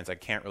trapped ions. I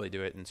can't really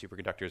do it in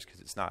superconductors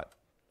because it's not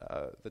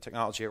the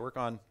technology I work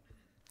on.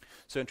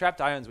 So in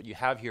trapped ions, what you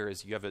have here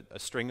is you have a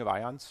string of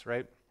ions,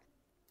 right?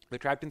 They're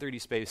trapped in 3D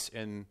space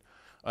in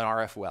an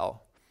RF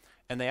well.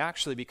 And they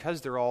actually, because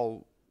they're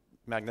all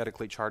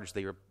magnetically charged,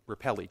 they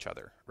repel each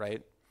other,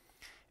 right?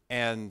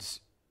 And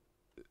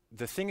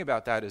the thing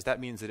about that is that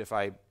means that if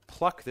I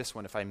pluck this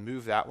one, if I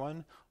move that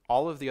one,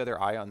 all of the other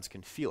ions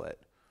can feel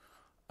it.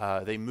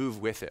 They move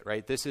with it,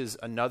 right? This is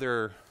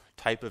another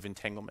type of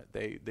entanglement.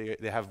 They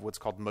have what's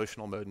called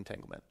motional mode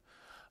entanglement.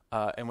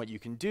 And what you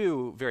can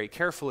do very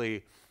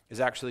carefully is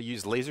actually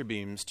use laser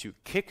beams to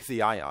kick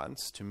the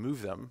ions, to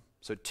move them.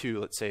 So two,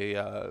 let's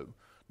say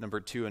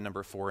number 2 and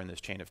number 4 in this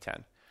chain of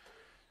 10.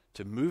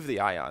 To move the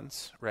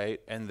ions,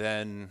 right? And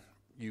then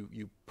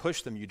you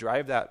push them, you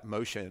drive that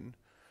motion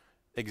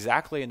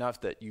exactly enough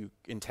that you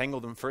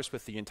entangle them first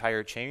with the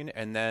entire chain,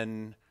 and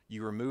then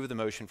you remove the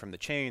motion from the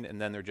chain,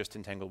 and then they're just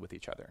entangled with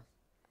each other.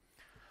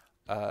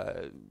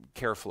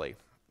 Carefully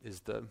is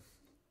the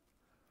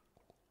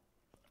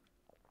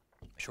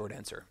short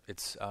answer.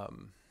 It's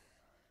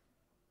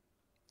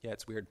yeah,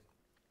 it's weird.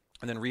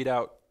 And then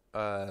readout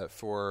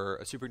for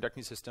a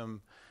superconducting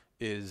system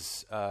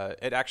is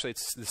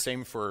it's the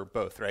same for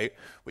both, right?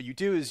 What you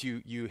do is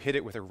you hit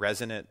it with a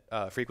resonant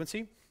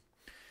frequency,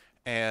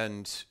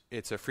 and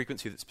it's a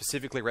frequency that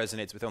specifically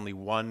resonates with only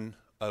one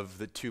of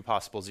the 2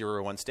 possible 0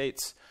 or 1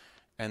 states.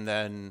 And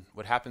then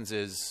what happens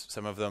is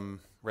some of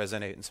them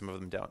resonate and some of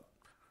them don't.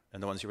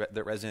 And the ones that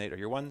resonate are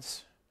your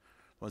 1s,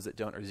 the ones that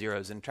don't are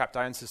 0s. And trapped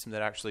ion system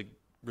that actually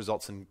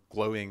results in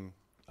glowing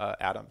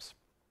atoms.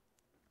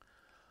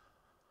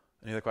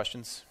 Any other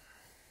questions?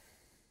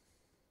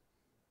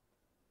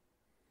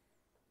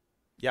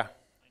 Yeah.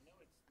 I know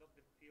it's not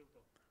the field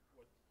of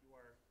what you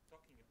are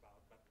talking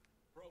about, but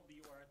probably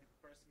you are the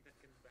person that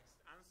can best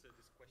answer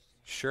this question.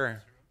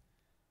 Sure.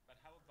 But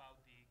how about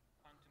the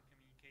quantum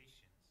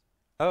communications?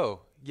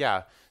 Oh,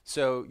 yeah.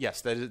 So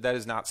yes, that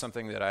is not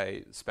something that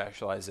I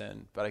specialize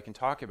in, but I can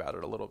talk about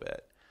it a little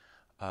bit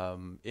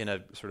in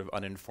a sort of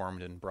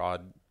uninformed and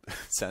broad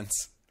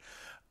sense.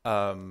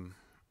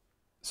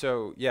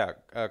 So yeah,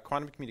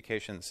 quantum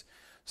communications.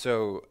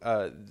 So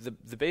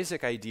the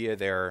basic idea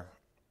there,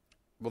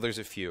 well, there's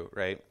a few,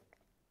 right?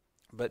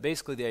 But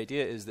basically the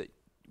idea is that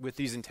with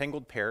these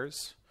entangled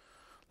pairs,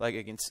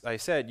 like I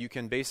said, you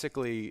can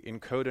basically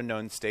encode a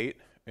known state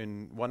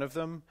in one of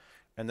them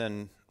and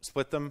then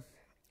split them.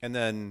 And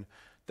then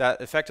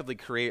that effectively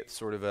creates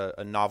sort of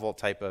a novel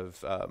type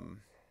of,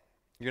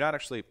 you're not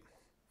actually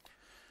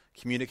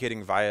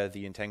communicating via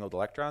the entangled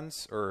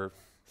electrons or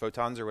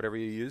photons or whatever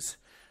you use.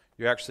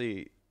 You're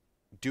actually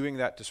doing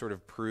that to sort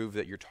of prove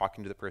that you're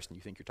talking to the person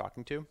you think you're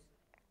talking to.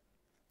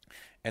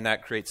 And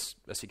that creates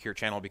a secure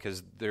channel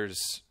because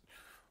there's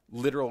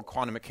literal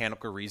quantum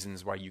mechanical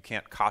reasons why you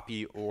can't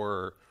copy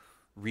or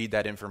read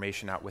that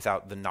information out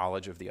without the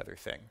knowledge of the other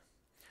thing.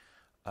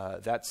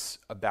 That's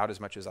about as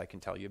much as I can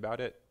tell you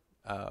about it.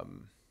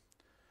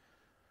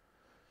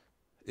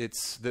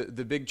 It's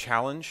the big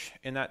challenge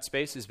in that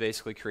space is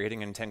basically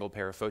creating an entangled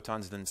pair of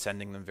photons and then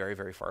sending them very,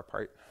 very far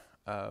apart.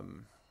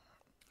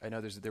 I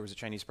know there was a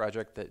Chinese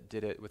project that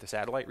did it with a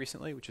satellite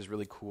recently, which is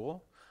really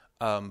cool.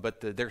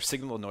 But their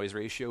signal-to-noise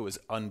ratio was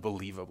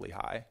unbelievably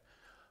high,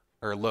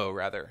 or low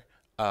rather.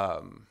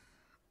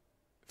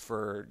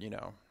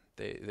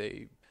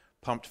 They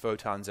pumped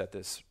photons at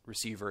this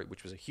receiver,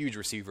 which was a huge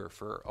receiver,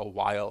 for a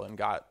while and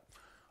got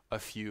a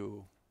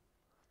few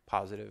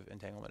positive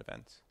entanglement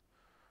events.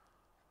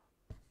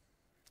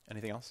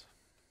 Anything else?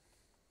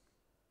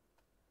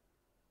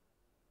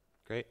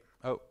 Great.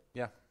 Oh,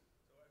 yeah.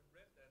 So I've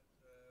read that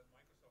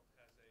Microsoft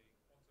has a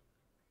quantum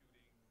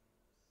computing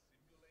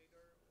simulator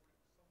or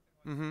something like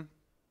Mm-hmm. that.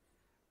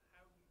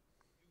 How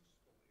useful is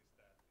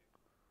that if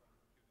quantum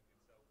computing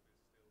itself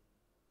is still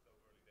so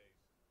early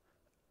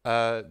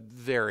days?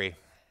 Very.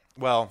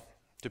 Well,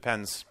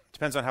 depends.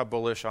 Depends on how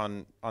bullish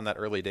on that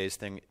early days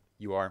thing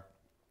you are.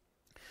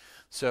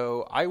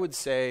 So I would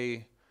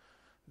say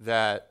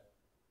that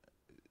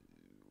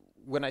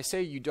when I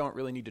say you don't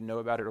really need to know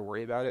about it or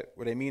worry about it,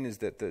 what I mean is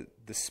that the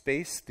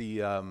space, the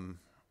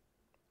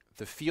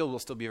field will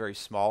still be very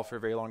small for a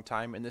very long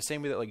time, in the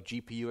same way that like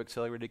GPU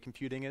accelerated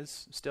computing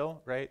is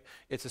still, right?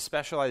 It's a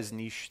specialized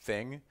niche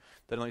thing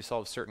that only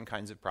solves certain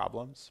kinds of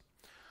problems.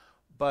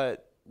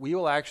 But we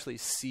will actually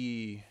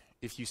see,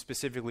 if you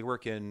specifically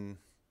work in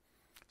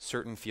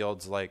certain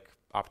fields like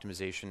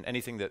optimization,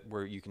 anything that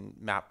where you can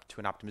map to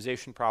an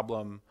optimization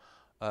problem,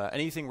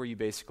 anything where you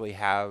basically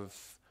have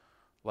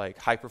like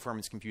high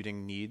performance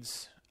computing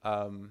needs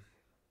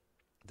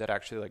that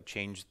actually like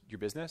change your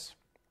business.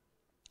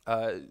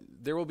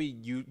 There will be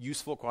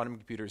useful quantum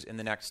computers in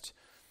the next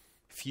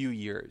few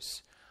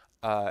years.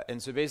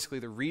 And so basically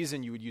the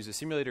reason you would use a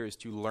simulator is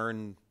to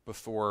learn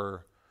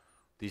before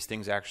these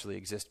things actually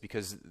exist,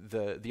 because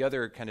the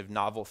other kind of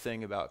novel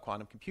thing about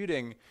quantum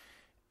computing,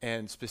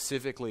 and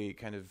specifically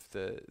kind of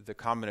the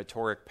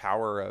combinatoric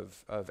power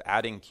of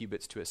adding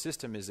qubits to a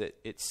system, is that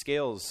it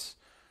scales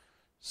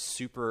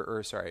super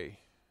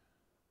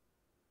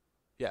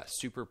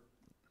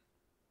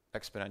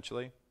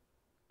exponentially.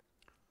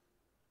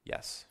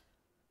 Yes.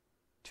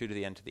 2 to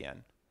the n to the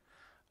n.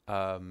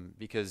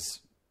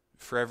 Because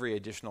for every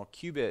additional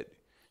qubit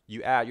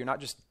you add, you're not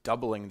just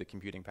doubling the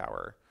computing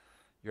power.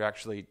 You're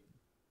actually,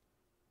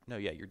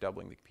 you're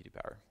doubling the computing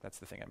power. That's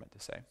the thing I meant to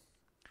say.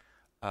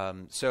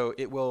 So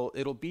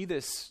it'll be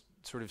this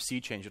sort of sea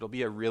change. It'll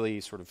be a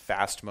really sort of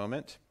fast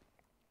moment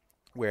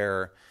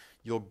where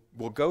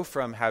we'll go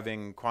from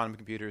having quantum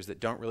computers that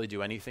don't really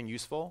do anything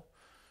useful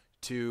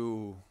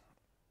to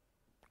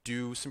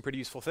do some pretty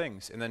useful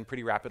things. And then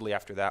pretty rapidly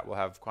after that, we'll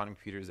have quantum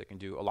computers that can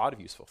do a lot of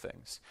useful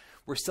things.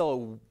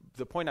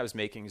 The point I was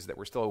making is that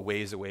we're still a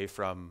ways away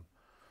from,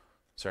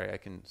 sorry, I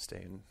can stay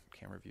in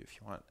camera view if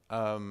you want.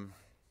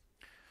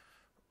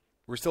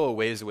 We're still a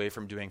ways away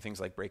from doing things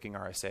like breaking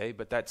RSA,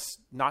 but that's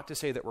not to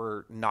say that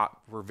we're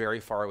very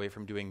far away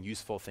from doing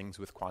useful things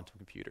with quantum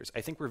computers.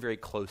 I think we're very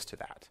close to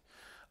that.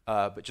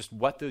 But just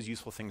what those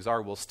useful things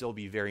are will still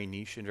be very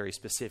niche and very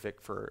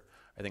specific for,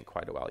 I think,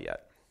 quite a while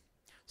yet.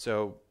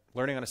 So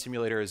learning on a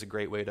simulator is a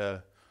great way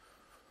to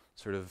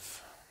sort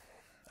of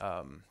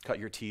cut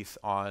your teeth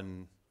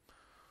on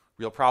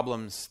real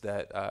problems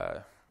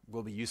that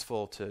will be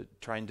useful to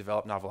try and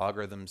develop novel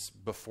algorithms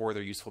before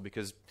they're useful,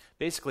 because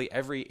basically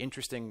every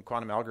interesting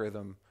quantum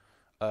algorithm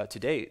to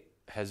date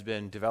has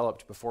been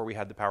developed before we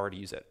had the power to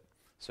use it.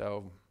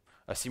 So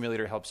a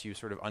simulator helps you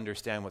sort of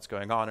understand what's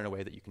going on in a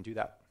way that you can do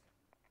that.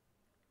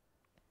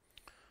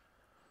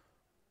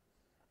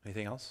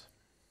 Anything else?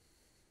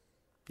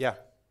 Yeah. Can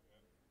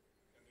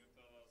you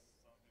tell us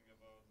something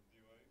about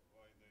D-Wave,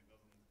 why they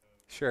doesn't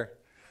have Sure.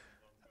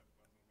 don't have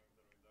quantum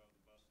computer without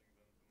bashing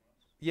them too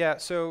much? Yeah,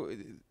 so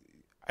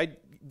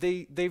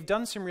they've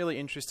done some really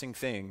interesting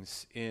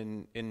things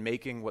in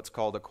making what's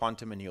called a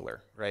quantum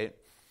annealer, right?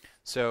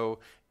 So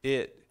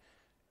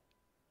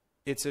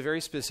it's a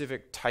very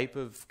specific type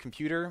of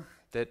computer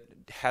that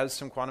has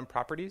some quantum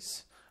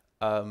properties,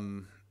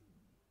 but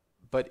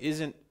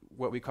isn't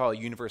what we call a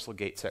universal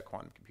gate set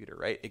quantum computer,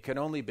 right? It can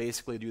only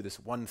basically do this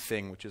one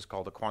thing, which is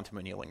called a quantum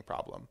annealing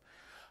problem,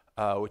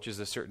 which is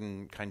a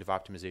certain kind of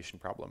optimization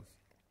problem.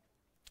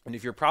 And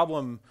if your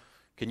problem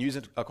can use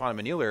a quantum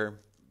annealer,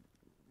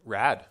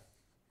 rad.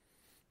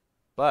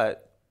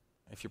 But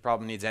if your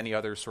problem needs any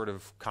other sort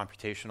of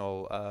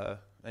computational,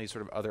 any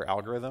sort of other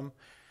algorithm,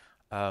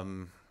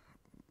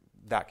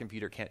 that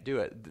computer can't do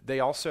it. They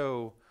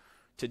also,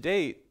 to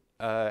date,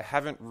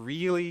 haven't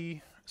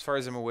really, as far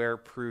as I'm aware,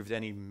 proved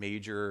any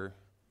major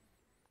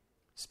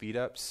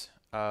speed-ups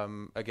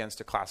against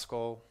a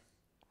classical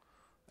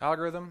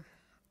algorithm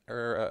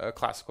or a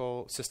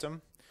classical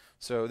system.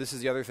 So this is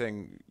the other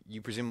thing.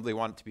 You presumably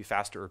want it to be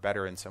faster or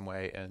better in some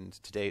way, and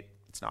to date,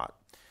 it's not.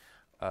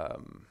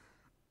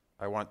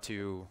 I want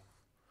to,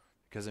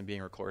 because I'm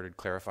being recorded,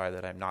 clarify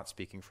that I'm not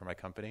speaking for my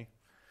company,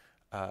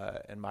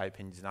 and my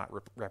opinion does not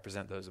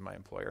represent those of my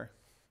employer.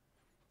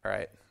 All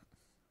right,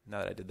 now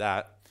that I did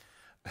that.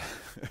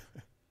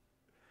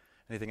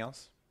 Anything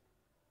else?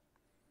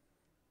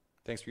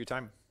 Thanks for your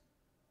time.